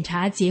的检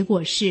查结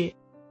果是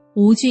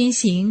无菌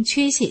型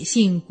缺血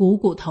性股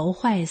骨头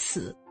坏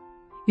死，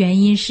原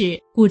因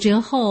是骨折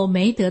后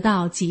没得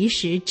到及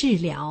时治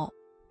疗。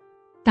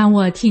当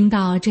我听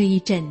到这一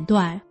诊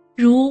断，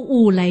如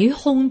五雷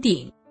轰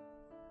顶，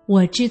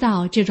我知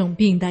道这种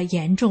病的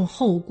严重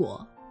后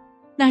果，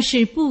那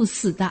是不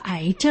死的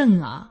癌症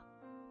啊！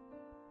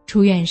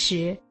出院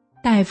时，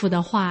大夫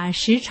的话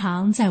时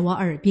常在我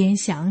耳边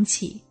响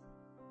起：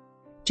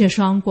这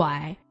双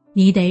拐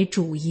你得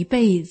拄一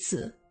辈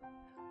子，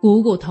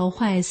股骨头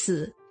坏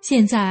死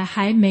现在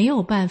还没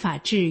有办法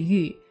治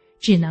愈，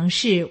只能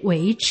是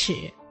维持。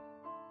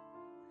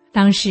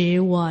当时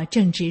我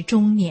正值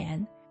中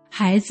年，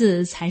孩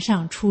子才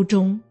上初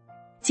中，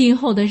今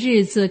后的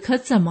日子可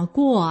怎么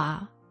过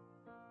啊？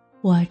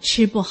我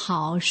吃不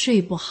好，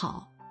睡不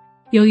好，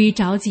由于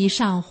着急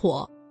上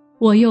火，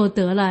我又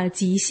得了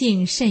急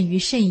性肾盂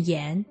肾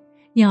炎、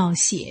尿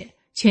血，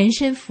全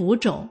身浮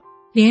肿，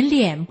连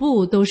脸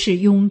部都是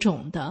臃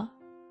肿的。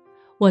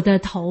我的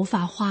头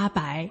发花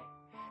白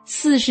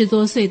，40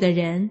多岁的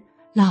人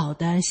老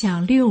得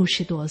像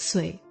60多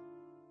岁。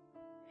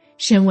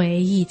身为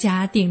一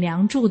家顶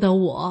梁柱的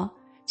我，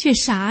却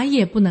啥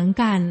也不能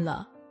干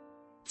了，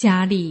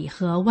家里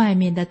和外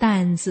面的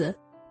担子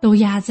都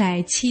压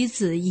在妻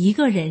子一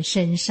个人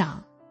身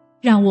上，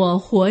让我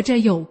活着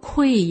有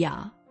愧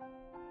呀。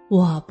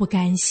我不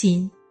甘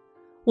心，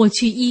我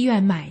去医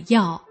院买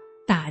药，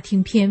打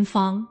听偏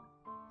方，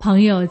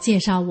朋友介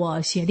绍我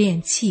学练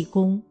气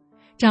功，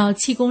找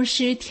气功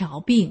师调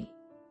病。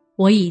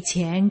我以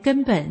前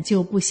根本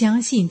就不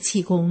相信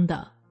气功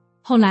的，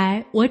后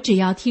来我只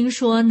要听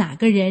说哪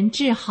个人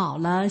治好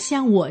了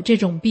像我这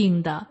种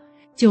病的，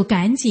就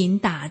赶紧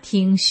打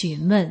听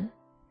询问。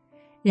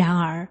然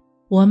而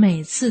我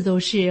每次都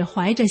是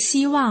怀着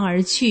希望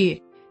而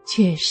去，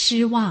却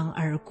失望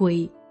而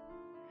归，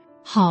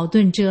好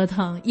顿折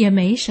腾也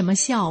没什么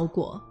效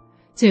果，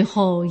最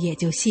后也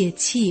就泄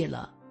气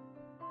了。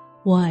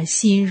我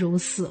心如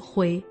死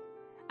灰，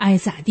爱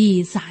咋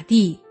地咋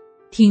地，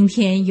听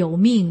天由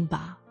命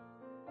吧。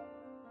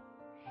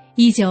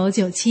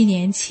1997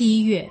年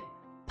7月，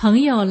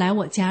朋友来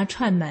我家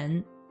串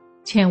门，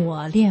劝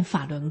我练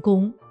法轮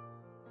功。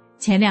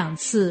前2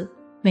次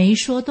没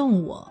说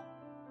动我，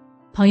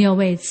朋友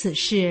为此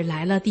事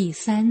来了第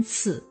3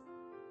次，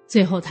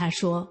最后他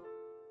说：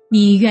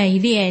你愿意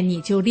练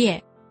你就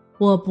练，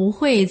我不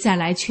会再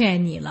来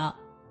劝你了。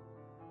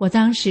我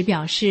当时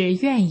表示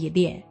愿意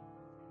练，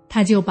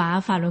他就把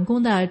法轮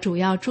功的主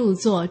要著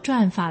作《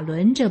转法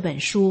轮》这本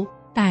书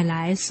带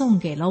来送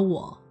给了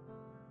我。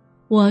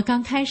我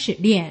刚开始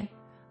练，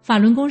法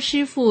轮功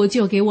师父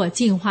就给我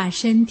净化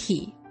身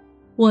体，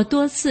我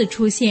多次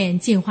出现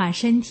净化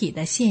身体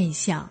的现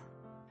象。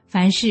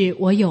凡是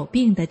我有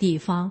病的地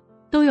方，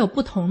都有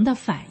不同的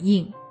反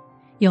应，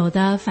有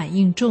的反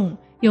应重，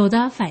有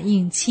的反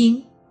应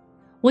轻。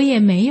我也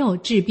没有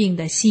治病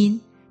的心，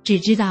只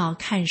知道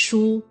看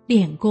书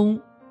练功。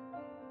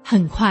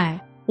很快，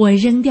我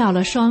扔掉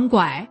了双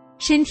拐，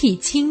身体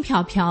轻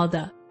飘飘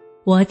的，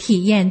我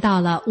体验到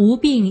了无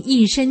病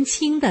一身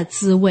轻的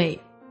滋味。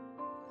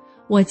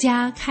我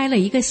家开了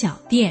一个小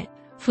店，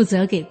负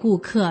责给顾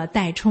客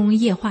代充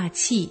液化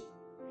气。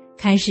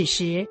开始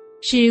时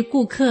是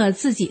顾客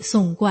自己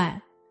送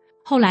罐，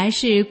后来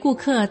是顾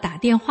客打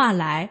电话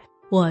来，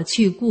我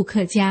去顾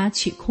客家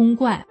取空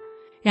罐，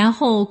然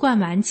后灌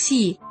完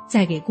气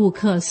再给顾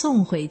客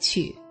送回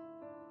去。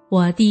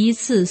我第一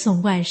次送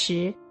罐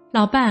时，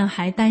老伴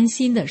还担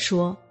心地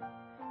说：“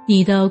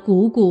你的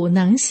鼓鼓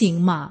能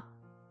行吗？”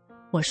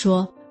我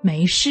说：“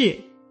没事。”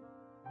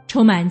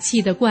充满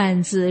气的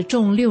罐子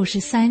重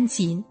63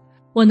斤，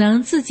我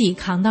能自己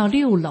扛到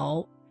6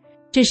楼，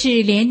这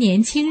是连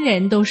年轻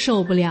人都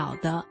受不了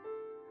的。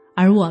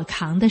而我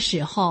扛的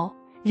时候，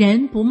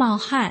人不冒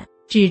汗，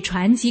只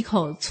喘几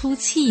口粗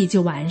气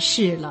就完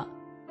事了。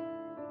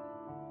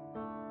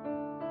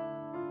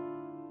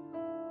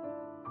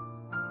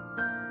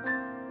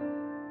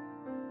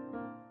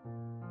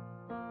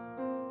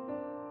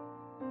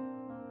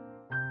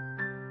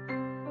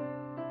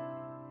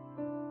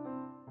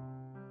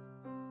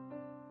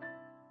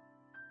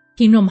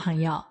听众朋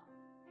友，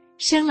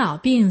生老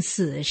病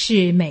死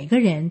是每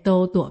个人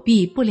都躲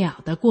避不了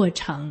的过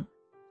程。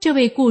这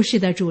位故事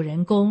的主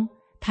人公，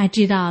他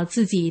知道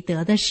自己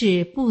得的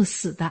是不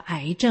死的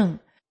癌症，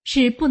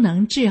是不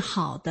能治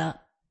好的。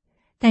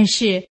但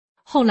是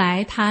后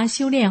来他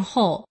修炼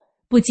后，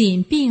不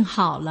仅病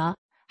好了，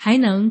还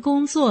能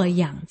工作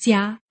养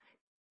家。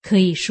可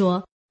以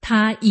说，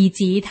他以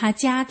及他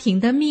家庭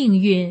的命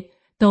运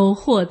都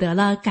获得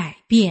了改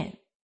变。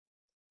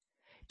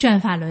转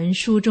法轮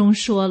书中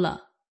说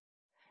了，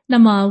那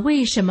么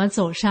为什么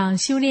走上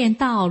修炼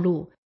道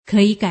路可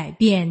以改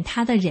变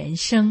他的人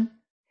生？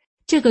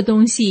这个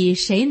东西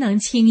谁能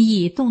轻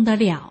易动得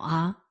了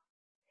啊？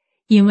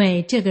因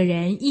为这个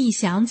人一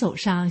想走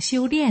上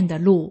修炼的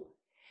路，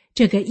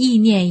这个意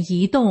念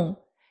一动，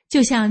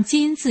就像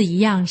金子一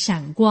样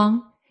闪光，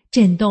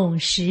震动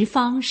十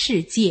方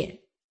世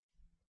界。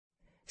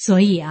所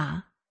以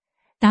啊，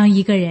当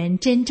一个人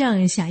真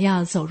正想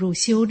要走入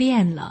修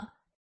炼了，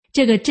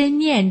这个真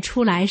念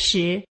出来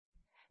时，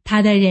他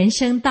的人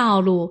生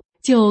道路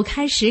就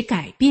开始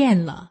改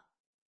变了。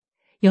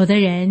有的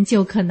人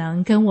就可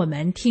能跟我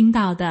们听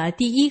到的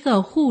第一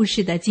个护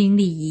士的经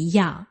历一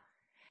样，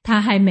他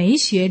还没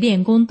学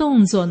练功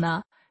动作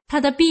呢，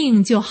他的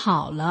病就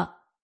好了。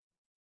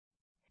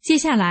接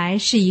下来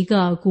是一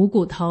个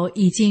骨头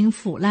已经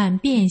腐烂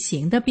变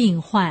形的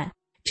病患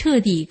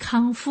彻底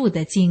康复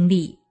的经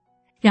历，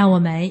让我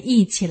们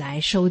一起来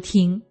收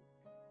听。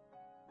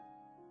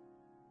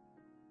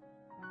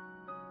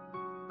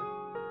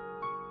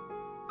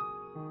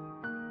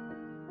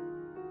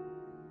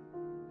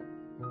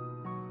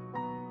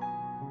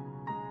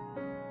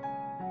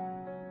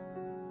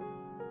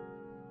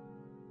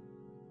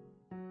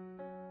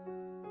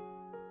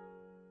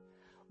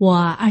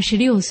我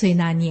26岁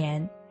那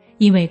年，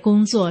因为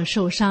工作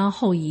受伤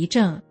后遗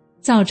症，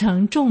造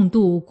成重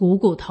度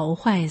骨头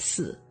坏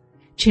死，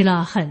吃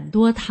了很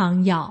多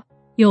汤药，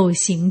又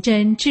行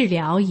针治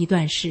疗一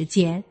段时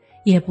间，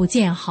也不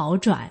见好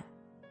转。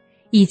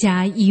一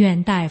家医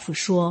院大夫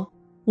说，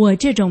我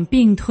这种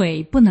病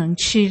腿不能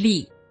吃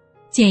力，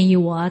建议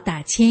我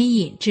打牵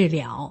引治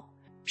疗，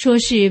说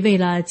是为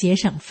了节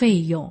省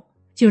费用，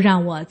就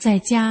让我在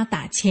家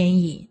打牵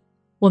引。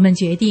我们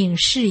决定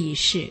试一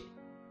试。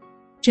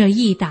这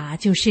一打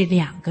就是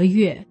2个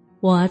月，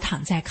我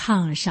躺在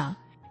炕上，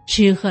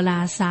吃喝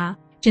拉撒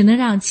只能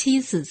让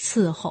妻子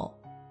伺候。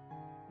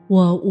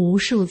我无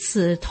数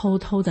次偷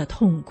偷的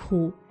痛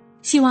哭，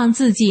希望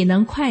自己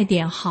能快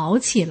点好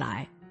起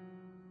来。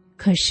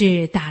可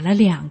是打了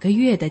2个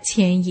月的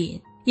牵引，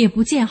也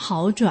不见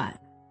好转。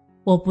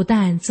我不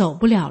但走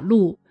不了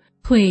路，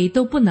腿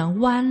都不能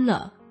弯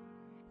了，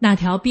那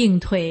条病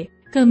腿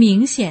更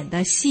明显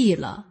的细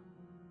了。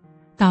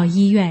到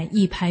医院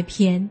一拍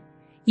片，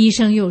医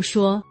生又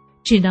说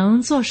只能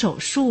做手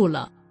术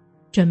了，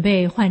准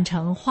备换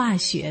成化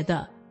学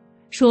的，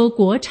说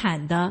国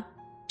产的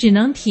只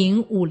能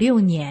挺5、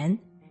6年，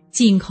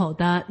进口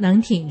的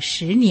能挺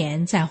10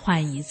年再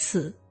换一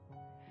次。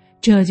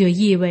这就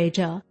意味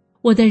着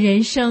我的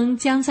人生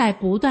将在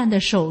不断的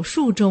手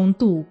术中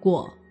度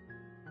过。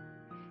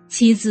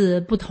妻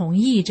子不同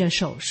意这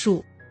手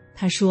术，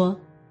她说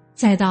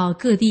再到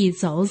各地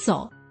走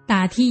走，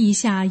打听一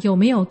下有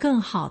没有更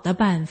好的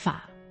办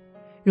法。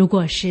如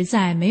果实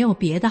在没有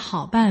别的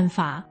好办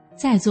法，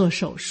再做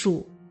手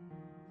术。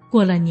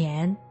过了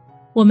年，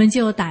我们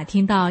就打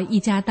听到一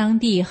家当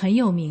地很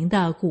有名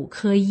的骨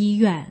科医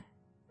院。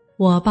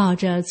我抱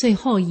着最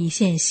后一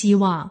线希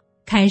望，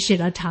开始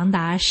了长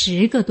达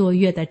10个多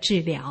月的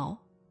治疗。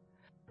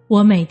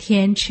我每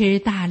天吃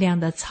大量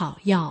的草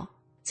药，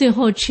最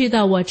后吃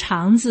的我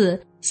肠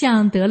子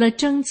像得了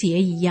症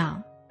结一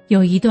样，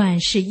有一段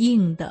是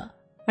硬的，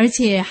而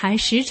且还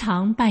时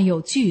常伴有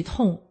剧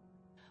痛。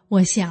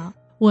我想，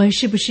我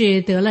是不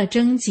是得了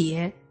症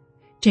结？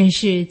真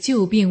是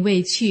旧病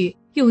未去，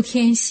又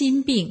添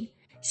新病，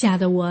吓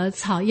得我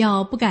草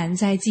药不敢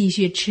再继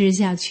续吃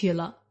下去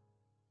了。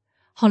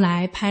后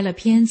来拍了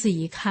片子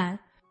一看，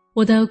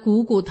我的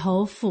骨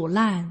头腐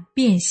烂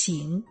变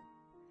形。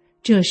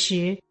这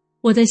时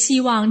我的希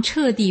望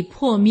彻底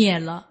破灭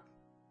了。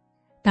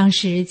当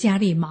时家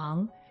里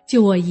忙，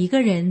就我一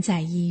个人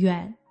在医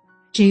院，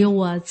只有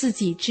我自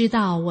己知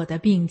道我的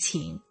病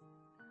情。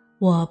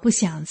我不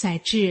想再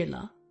治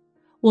了，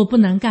我不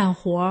能干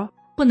活，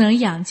不能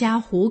养家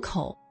糊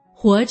口，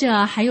活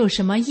着还有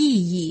什么意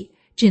义？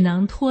只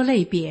能拖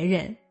累别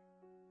人。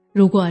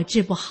如果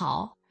治不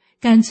好，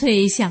干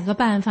脆想个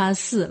办法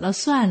死了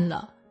算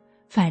了，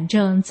反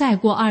正再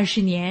过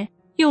20年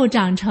又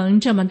长成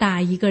这么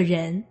大一个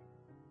人。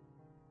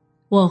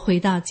我回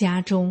到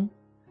家中，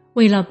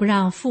为了不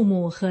让父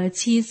母和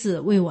妻子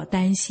为我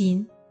担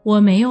心，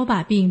我没有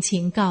把病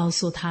情告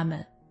诉他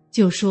们，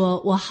就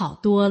说我好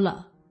多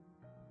了。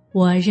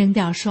我扔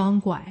掉双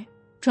拐，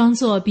装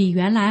作比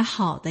原来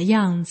好的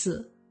样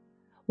子。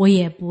我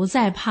也不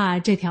再怕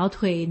这条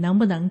腿能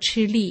不能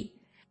吃力，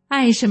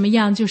爱什么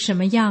样就什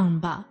么样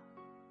吧。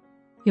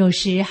有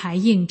时还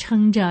硬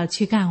撑着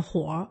去干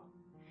活，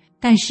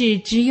但是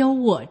只有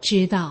我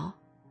知道，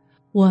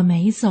我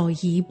每走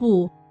一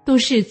步都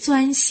是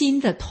钻心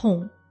的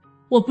痛，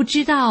我不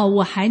知道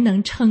我还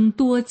能撑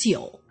多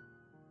久。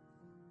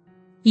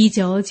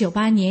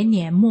1998年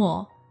年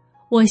末，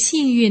我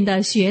幸运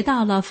地学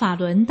到了法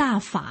轮大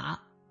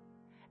法。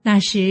那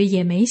时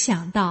也没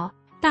想到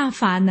大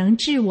法能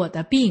治我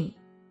的病，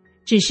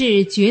只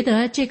是觉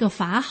得这个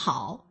法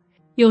好，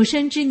有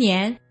生之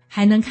年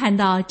还能看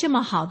到这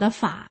么好的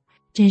法，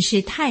真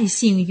是太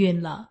幸运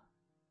了。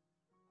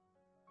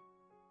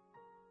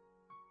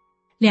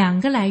2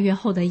个来月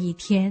后的一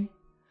天，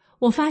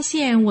我发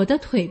现我的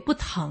腿不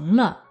疼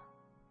了。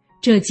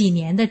这几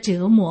年的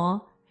折磨，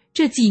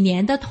这几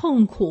年的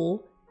痛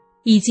苦，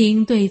已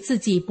经对自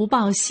己不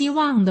抱希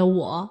望的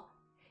我，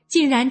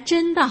竟然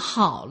真的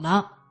好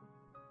了。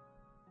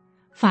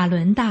法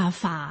轮大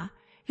法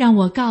让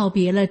我告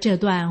别了这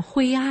段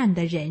灰暗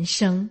的人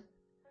生，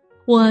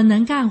我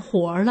能干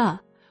活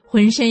了，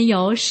浑身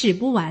有使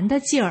不完的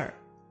劲儿。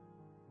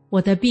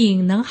我的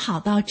病能好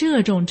到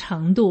这种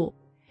程度，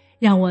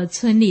让我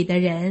村里的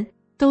人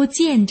都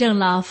见证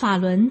了法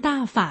轮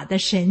大法的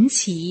神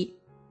奇。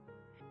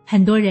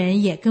很多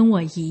人也跟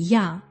我一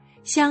样，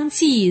相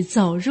继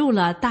走入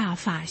了大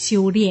法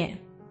修炼。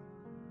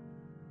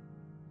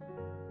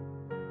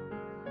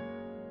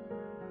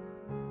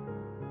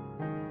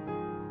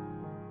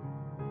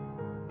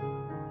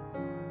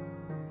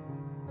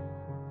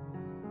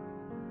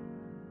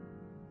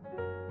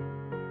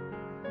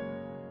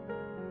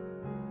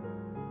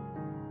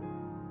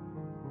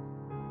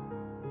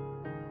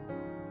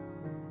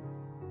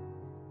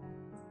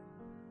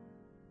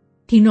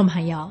听众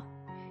朋友，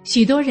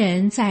许多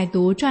人在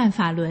读《转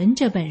法轮》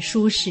这本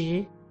书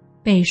时，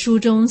被书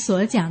中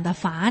所讲的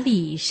法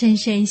理深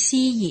深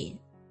吸引，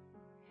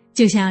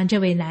就像这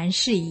位男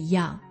士一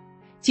样，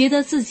觉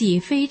得自己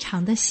非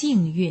常的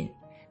幸运，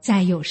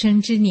在有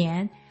生之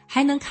年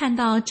还能看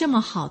到这么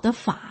好的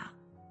法。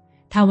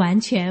他完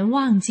全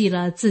忘记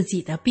了自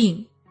己的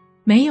病，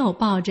没有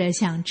抱着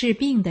想治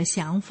病的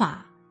想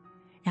法，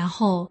然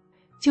后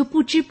就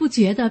不知不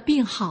觉地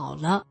病好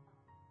了。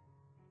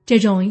这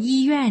种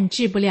医院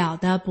治不了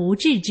的不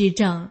治之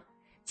症，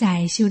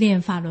在修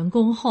炼法轮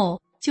功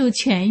后就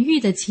痊愈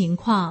的情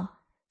况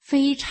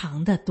非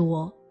常的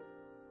多。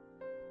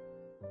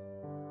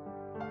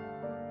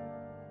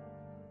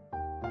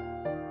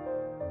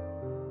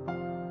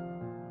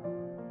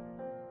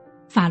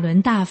法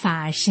轮大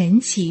法神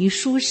奇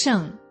殊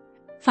胜，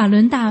法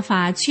轮大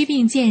法祛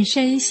病健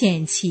身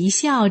显奇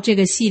效这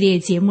个系列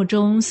节目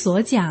中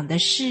所讲的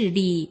事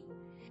例，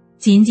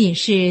仅仅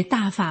是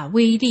大法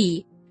威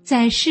力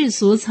在世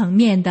俗层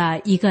面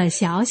的一个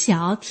小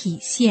小体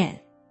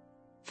现。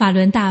法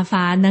轮大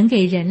法能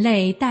给人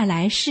类带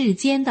来世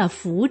间的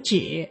福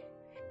祉，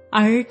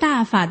而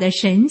大法的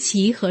神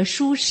奇和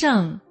殊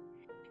胜，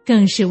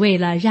更是为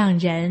了让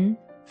人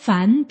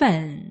返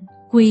本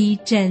归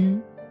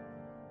真。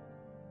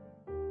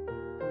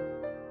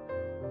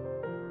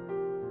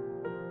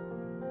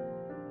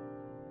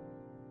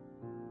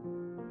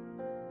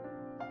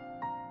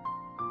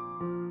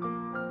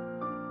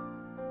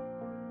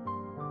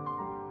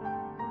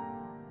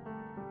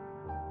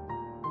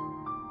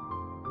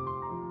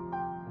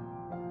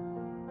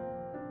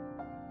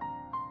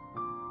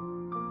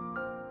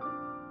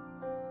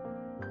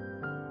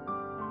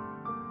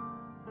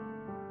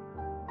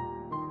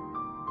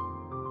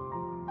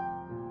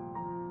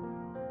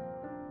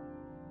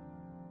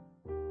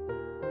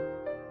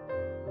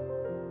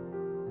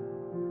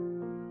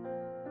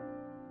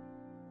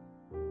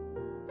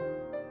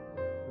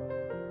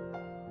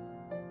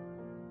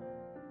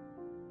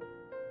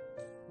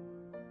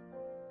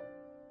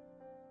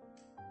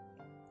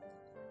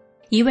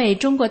一位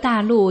中国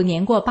大陆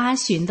年过80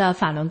旬的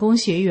法轮功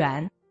学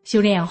员，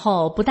修炼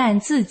后不但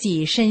自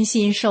己身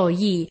心受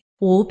益，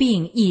无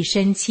病一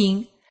身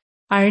轻，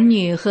儿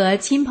女和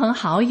亲朋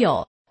好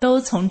友都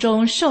从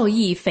中受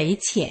益匪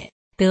浅，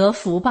得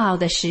福报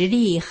的实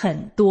例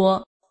很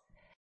多。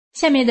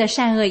下面的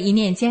善恶一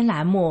念间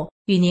栏目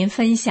与您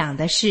分享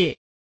的是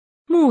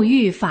沐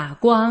浴法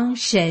光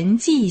神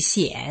迹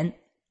显。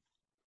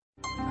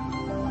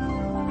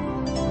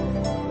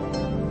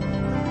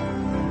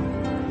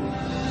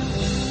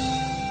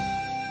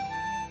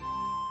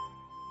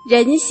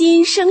人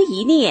心生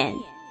一念，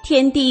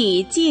天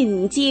地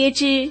尽皆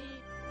知。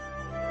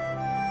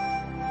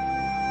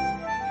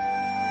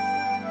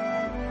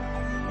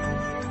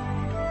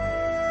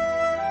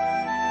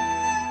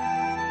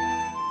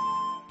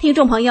听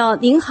众朋友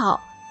您好，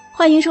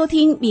欢迎收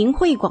听明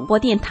慧广播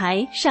电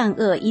台善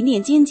恶一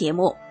念间节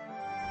目。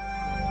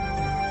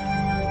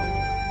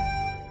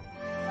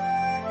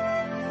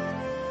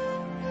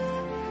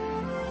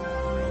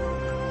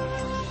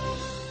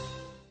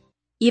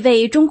一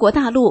位中国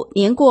大陆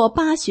年过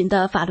80旬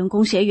的法轮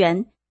功学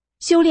员，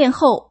修炼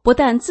后不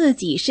但自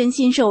己身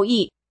心受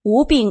益，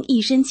无病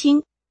一身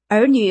轻，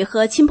儿女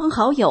和亲朋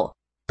好友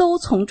都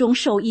从中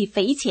受益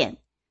匪浅，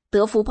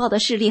得福报的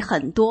事例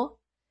很多。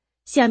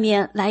下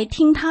面来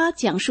听他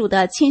讲述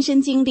的亲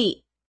身经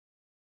历。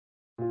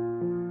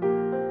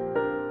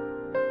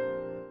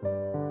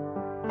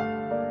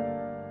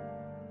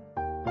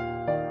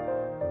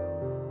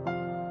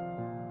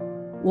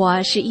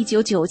我是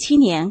1997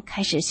年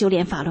开始修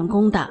炼法轮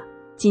功的，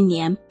今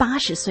年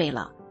80岁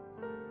了。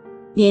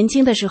年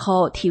轻的时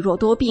候体弱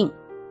多病，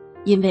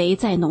因为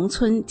在农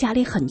村家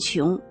里很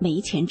穷，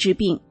没钱治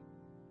病，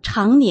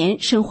常年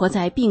生活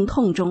在病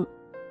痛中。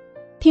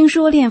听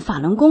说练法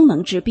轮功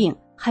能治病，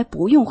还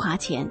不用花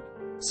钱，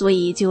所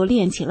以就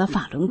练起了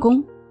法轮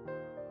功。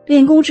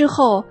练功之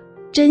后，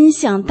真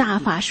像大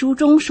法书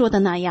中说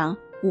的那样，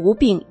无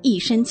病一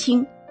身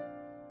轻，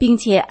并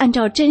且按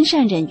照真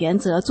善忍原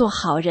则做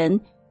好人，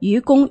于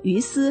公于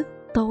私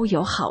都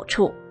有好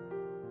处。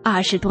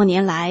20多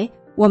年来，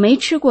我没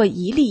吃过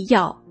一粒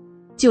药，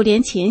就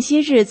连前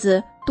些日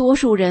子多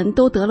数人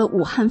都得了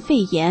武汉肺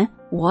炎，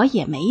我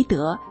也没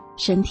得，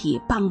身体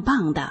棒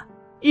棒的，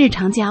日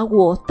常家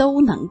务都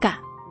能干。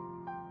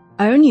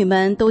儿女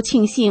们都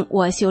庆幸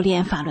我修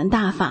炼法轮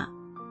大法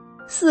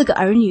，4个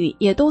儿女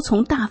也都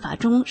从大法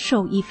中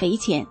受益匪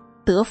浅，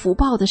得福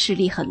报的事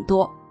例很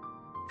多。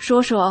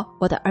说说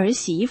我的儿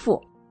媳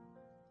妇。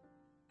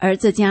儿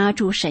子家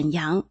住沈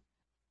阳，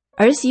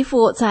儿媳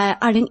妇在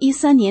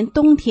2013年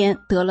冬天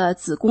得了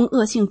子宫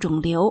恶性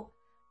肿瘤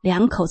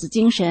，2口子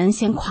精神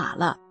先垮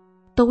了，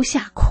都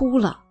吓哭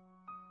了。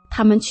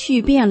他们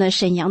去遍了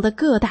沈阳的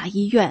各大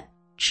医院，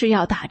吃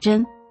药打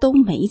针都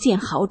没见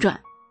好转。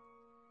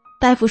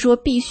大夫说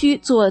必须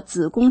做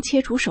子宫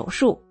切除手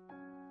术，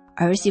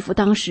儿媳妇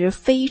当时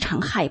非常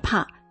害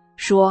怕，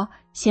说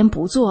先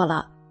不做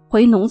了，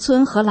回农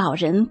村和老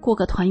人过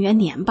个团圆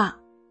年吧。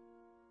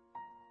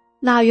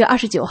腊月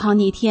29号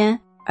那天，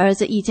儿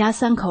子一家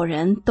3口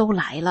人都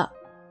来了。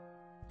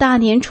大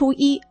年初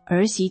1，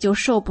儿媳就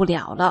受不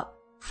了了，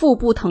腹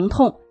部疼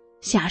痛，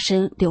下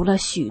身流了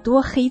许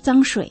多黑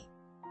脏水。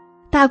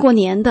大过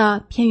年的，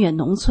偏远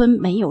农村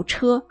没有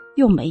车，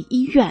又没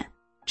医院，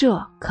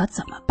这可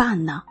怎么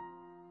办呢？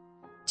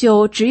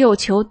就只有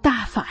求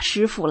大法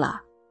师傅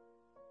了。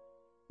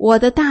我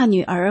的大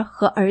女儿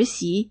和儿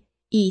媳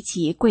一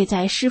起跪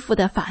在师傅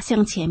的法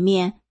像前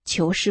面，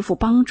求师傅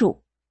帮助。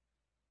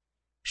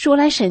说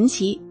来神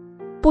奇，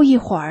不一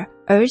会儿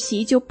儿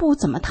媳就不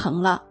怎么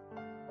疼了。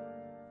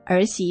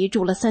儿媳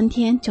住了3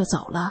天就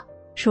走了，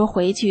说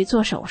回去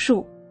做手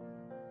术。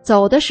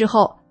走的时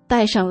候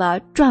带上了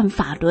《转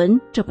法轮》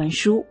这本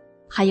书，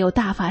还有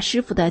大法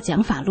师傅的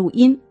讲法录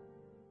音。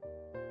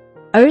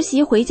儿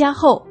媳回家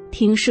后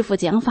听师傅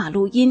讲法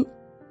录音，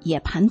也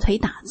盘腿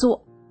打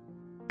坐，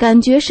感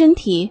觉身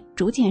体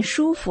逐渐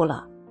舒服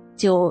了，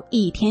就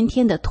一天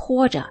天的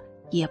拖着，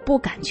也不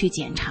敢去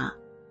检查。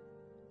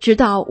直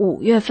到5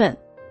月份，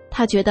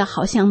她觉得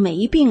好像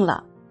没病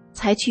了，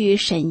才去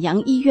沈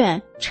阳医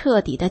院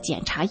彻底的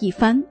检查一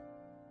番。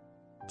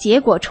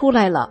结果出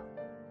来了，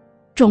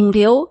肿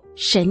瘤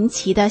神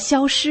奇的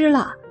消失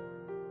了。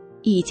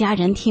一家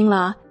人听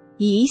了，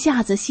一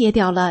下子卸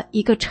掉了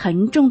一个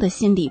沉重的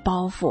心理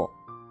包袱。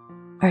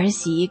儿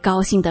媳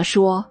高兴地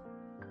说，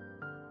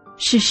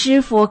是师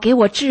傅给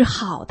我治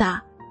好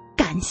的，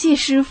感谢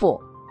师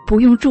傅，不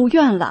用住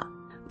院了，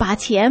把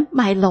钱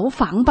买楼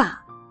房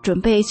吧，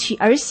准备娶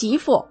儿媳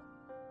妇。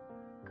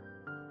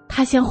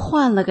他像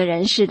换了个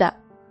人似的，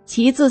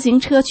骑自行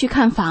车去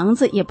看房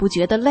子也不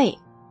觉得累。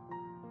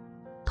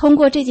通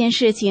过这件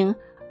事情，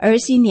儿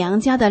媳娘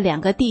家的2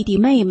个弟弟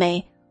妹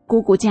妹，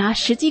姑姑家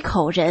10几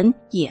口人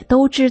也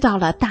都知道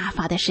了大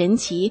法的神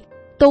奇，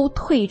都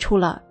退出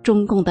了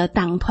中共的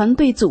党团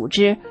队组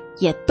织，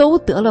也都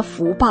得了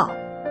福报。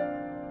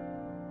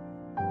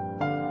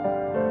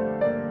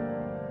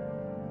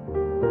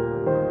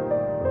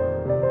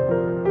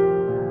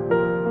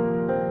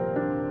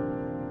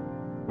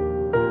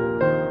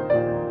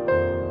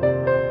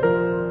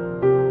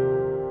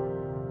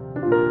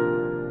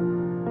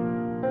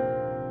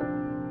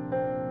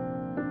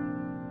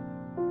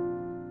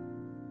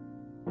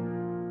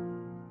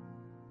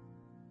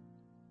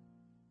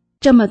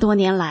这么多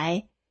年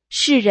来，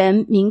世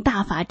人明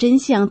大法真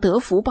相得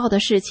福报的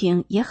事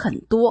情也很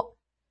多。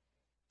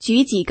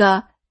举几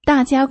个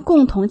大家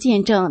共同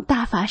见证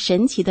大法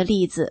神奇的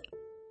例子。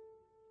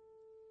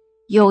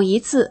有一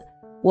次，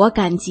我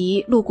赶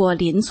集路过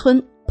邻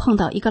村，碰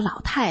到一个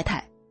老太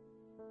太。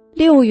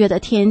6月的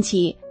天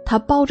气，她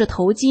包着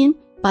头巾，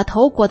把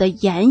头裹得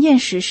严严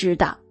实实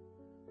的。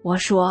我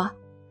说：“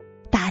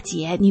大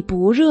姐，你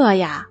不热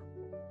呀？”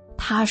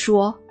她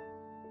说：“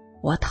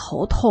我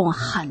头痛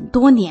很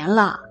多年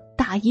了，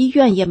大医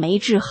院也没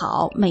治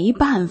好，没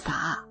办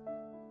法。”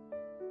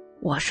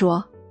我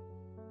说：“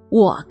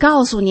我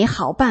告诉你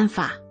好办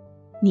法，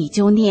你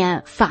就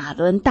念法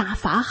轮大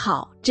法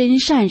好，真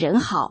善人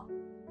好，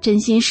真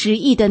心实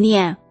意的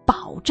念，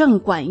保证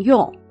管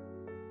用。”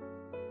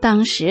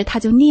当时他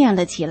就念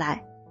了起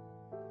来。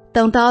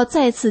等到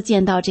再次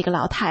见到这个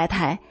老太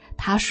太，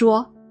她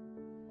说：“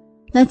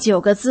那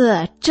9个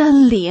字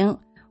真灵，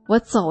我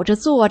走着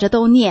坐着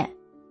都念。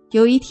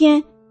有一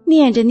天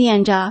念着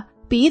念着，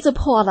鼻子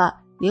破了，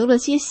流了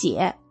些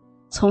血，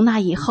从那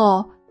以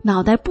后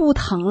脑袋不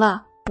疼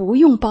了，不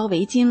用包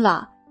围巾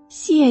了，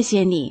谢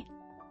谢你。”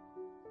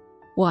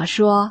我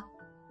说：“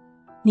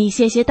你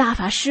谢谢大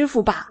法师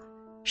父吧，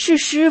是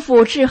师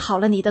父治好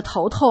了你的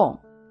头痛。”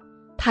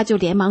他就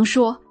连忙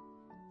说：“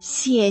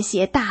谢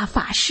谢大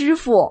法师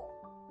父。”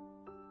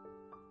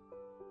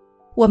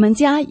我们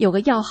家有个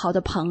要好的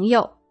朋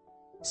友，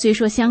虽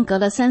说相隔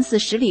了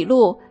30-40里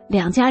路，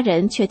两家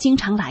人却经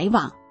常来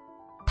往。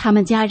他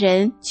们家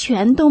人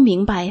全都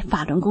明白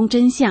法轮功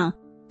真相，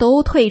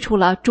都退出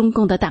了中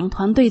共的党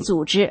团队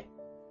组织。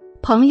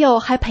朋友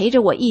还陪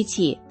着我一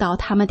起到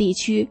他们地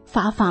区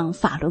发放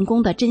法轮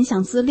功的真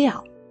相资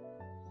料。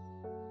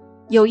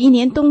有一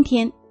年冬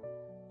天，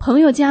朋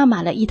友家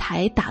买了一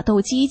台打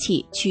豆机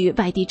器去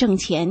外地挣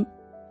钱，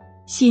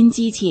新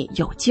机器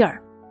有劲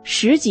儿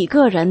，10几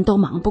个人都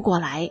忙不过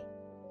来。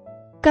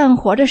干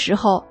活的时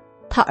候，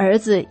他儿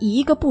子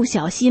一个不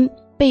小心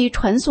被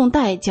传送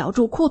带绞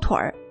住裤腿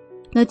儿，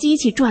那机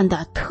器转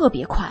得特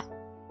别快，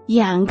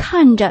眼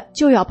看着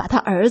就要把他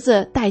儿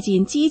子带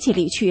进机器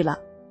里去了。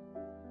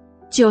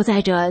就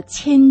在这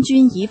千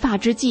钧一发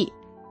之际，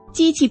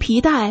机器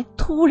皮带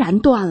突然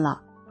断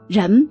了，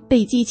人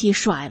被机器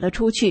甩了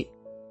出去。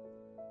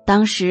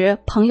当时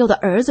朋友的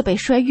儿子被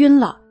摔晕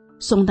了，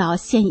送到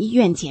县医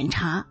院检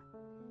查，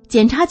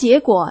检查结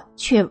果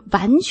却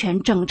完全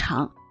正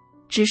常，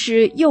只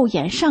是右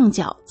眼上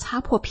角擦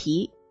破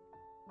皮。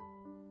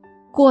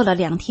过了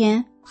2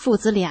天，父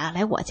子俩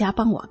来我家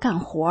帮我干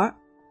活。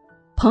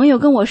朋友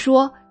跟我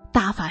说，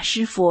大法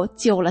师父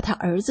救了他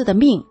儿子的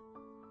命。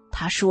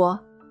他说，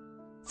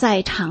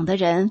在场的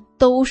人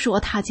都说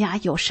他家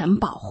有神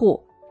保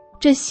护，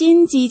这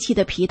新机器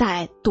的皮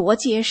带多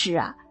结实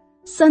啊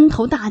，3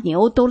头大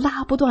牛都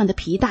拉不断的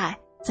皮带，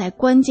在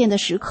关键的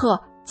时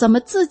刻怎么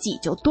自己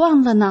就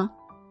断了呢？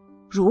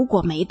如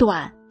果没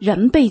断，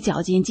人被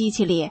绞进机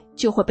器里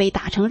就会被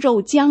打成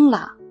肉浆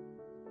了。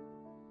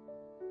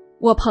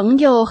我朋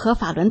友和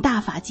法轮大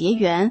法结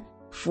缘，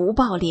福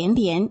报连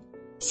连，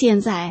现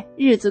在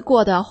日子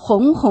过得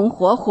红红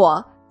火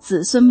火，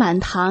子孙满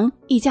堂，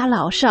一家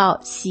老少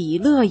喜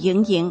乐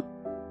盈盈。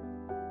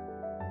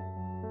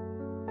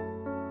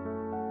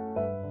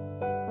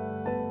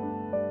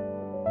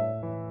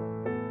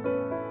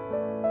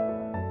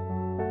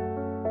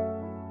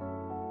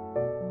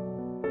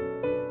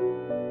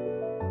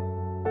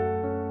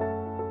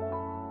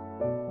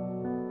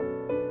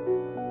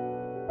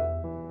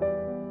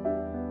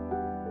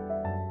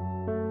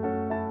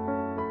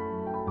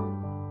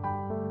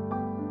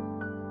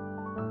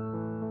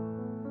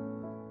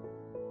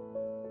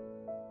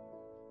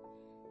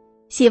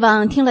希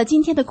望听了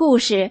今天的故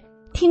事，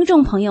听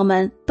众朋友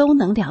们都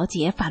能了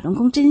解法轮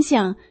功真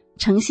相，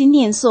诚心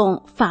念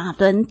诵法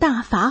轮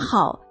大法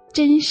好，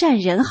真善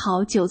人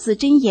好9字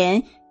真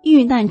言，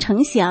遇难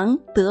成祥，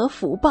得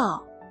福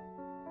报。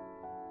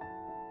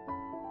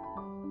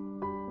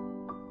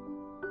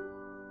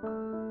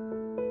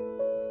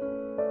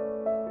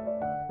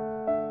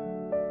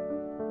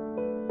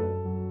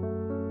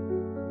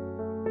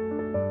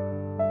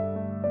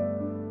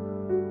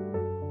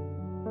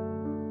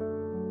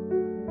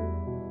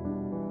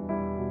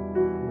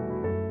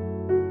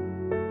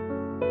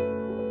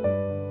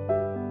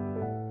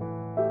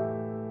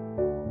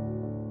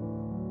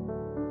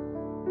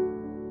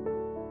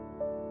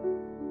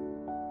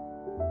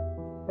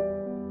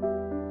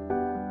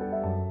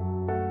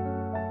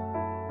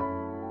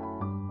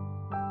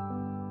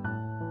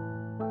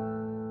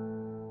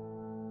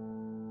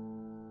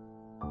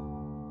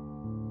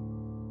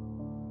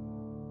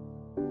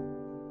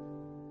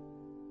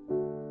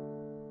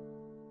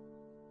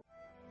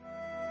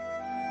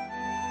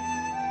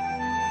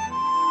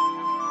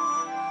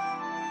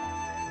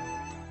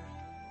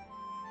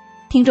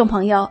听众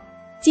朋友，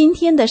今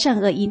天的善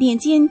恶一念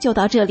间就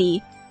到这里，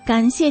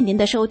感谢您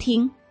的收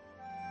听。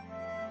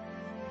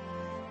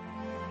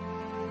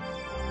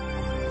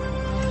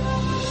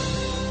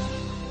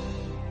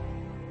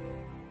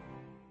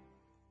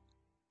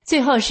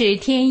最后是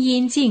天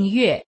音净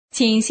月，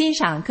请欣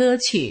赏歌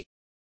曲。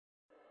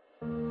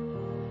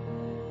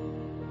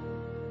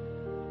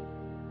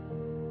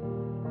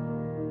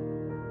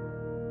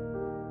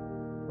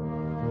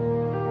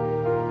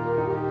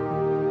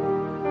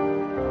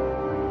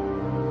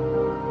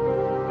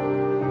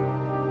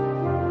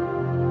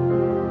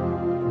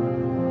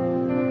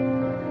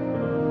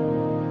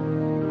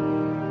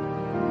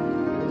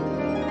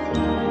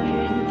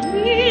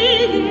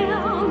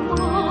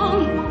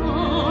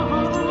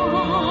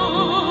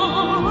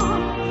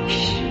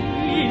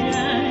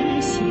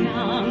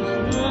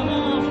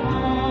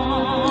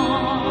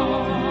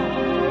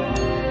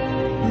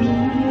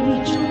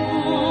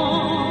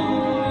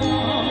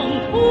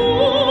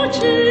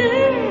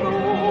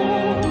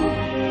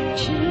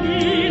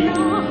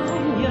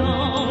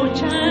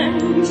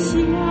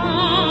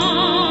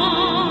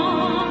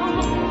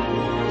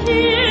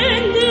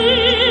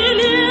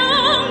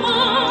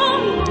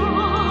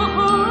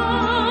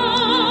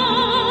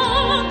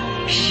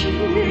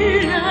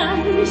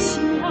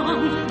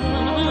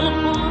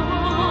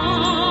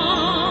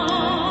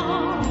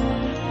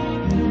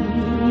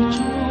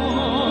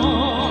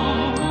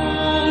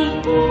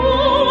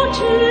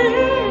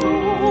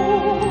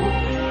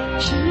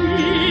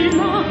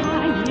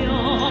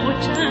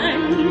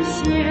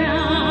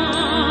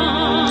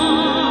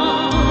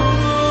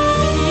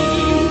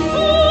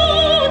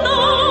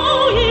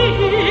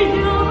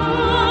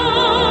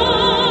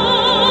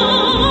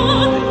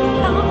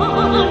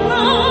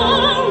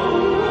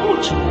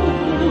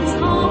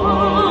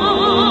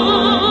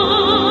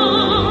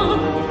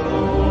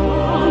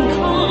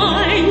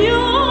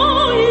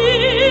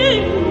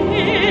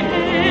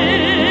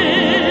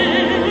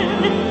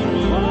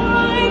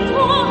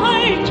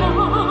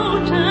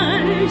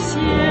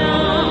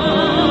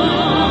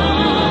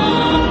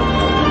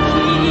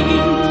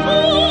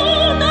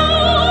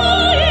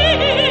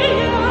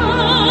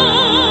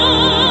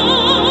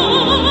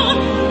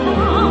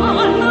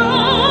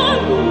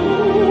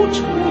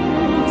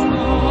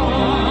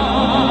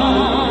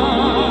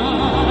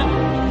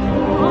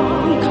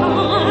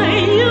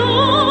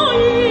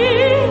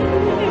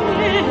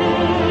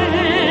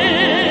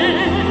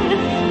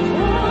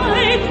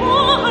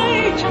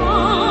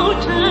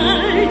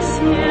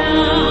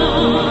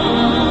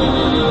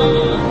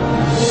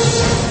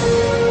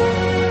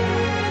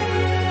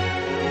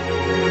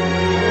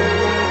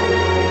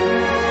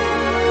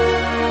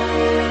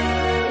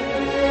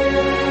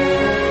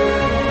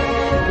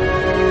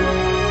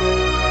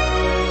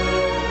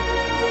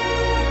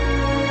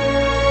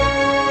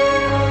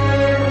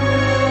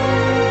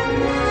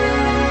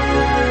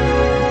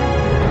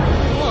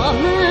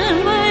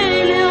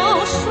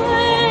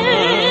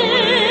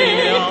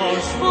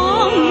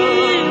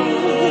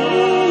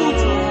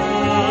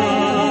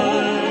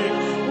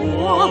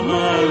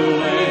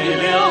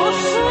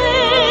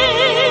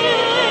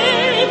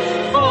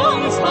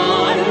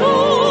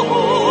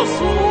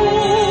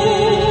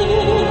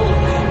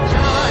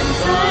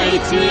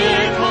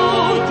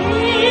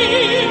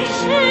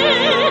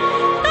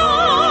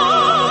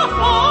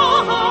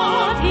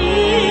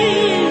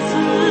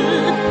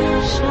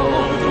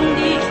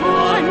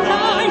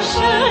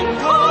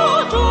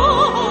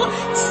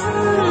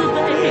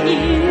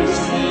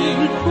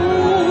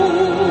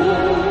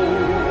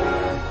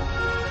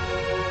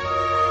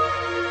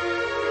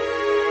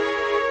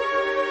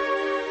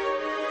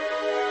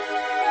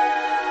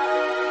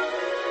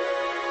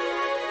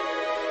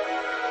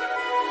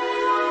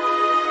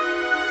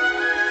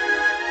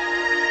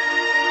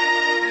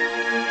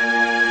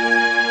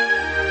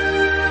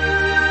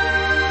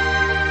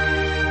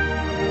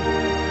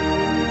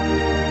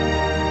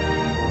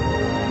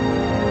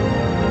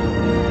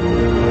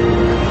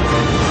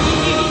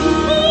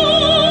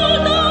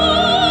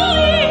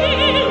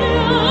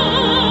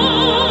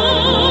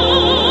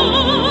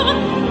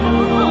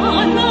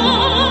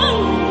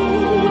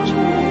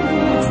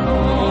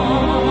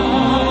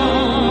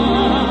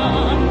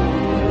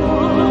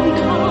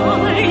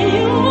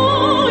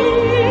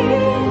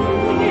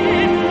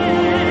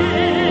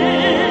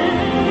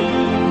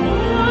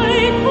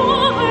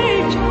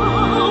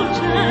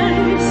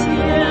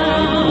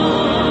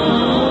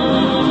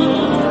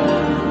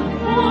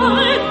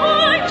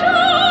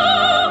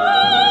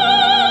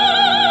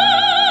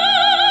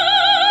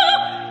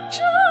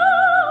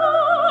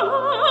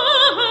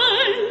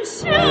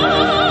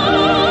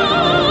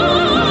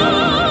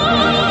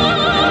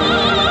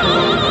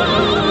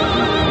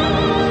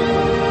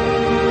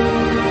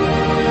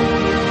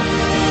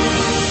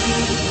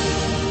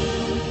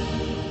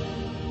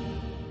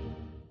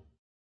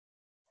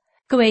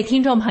各位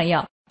听众朋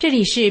友，这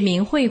里是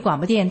明慧广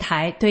播电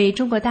台对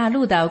中国大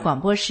陆的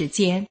广播时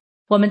间，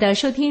我们的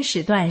收听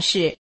时段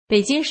是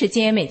北京时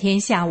间每天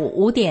下午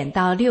5点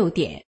到6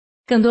点。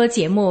更多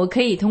节目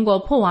可以通过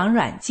破网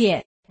软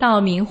件到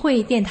明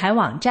慧电台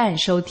网站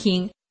收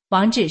听，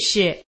网址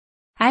是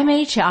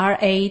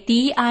mhradio.org。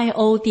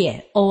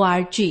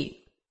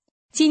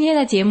 今天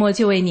的节目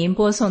就为您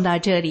播送到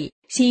这里，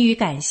心语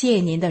感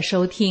谢您的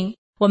收听，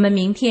我们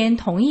明天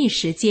同一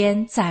时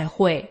间再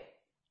会。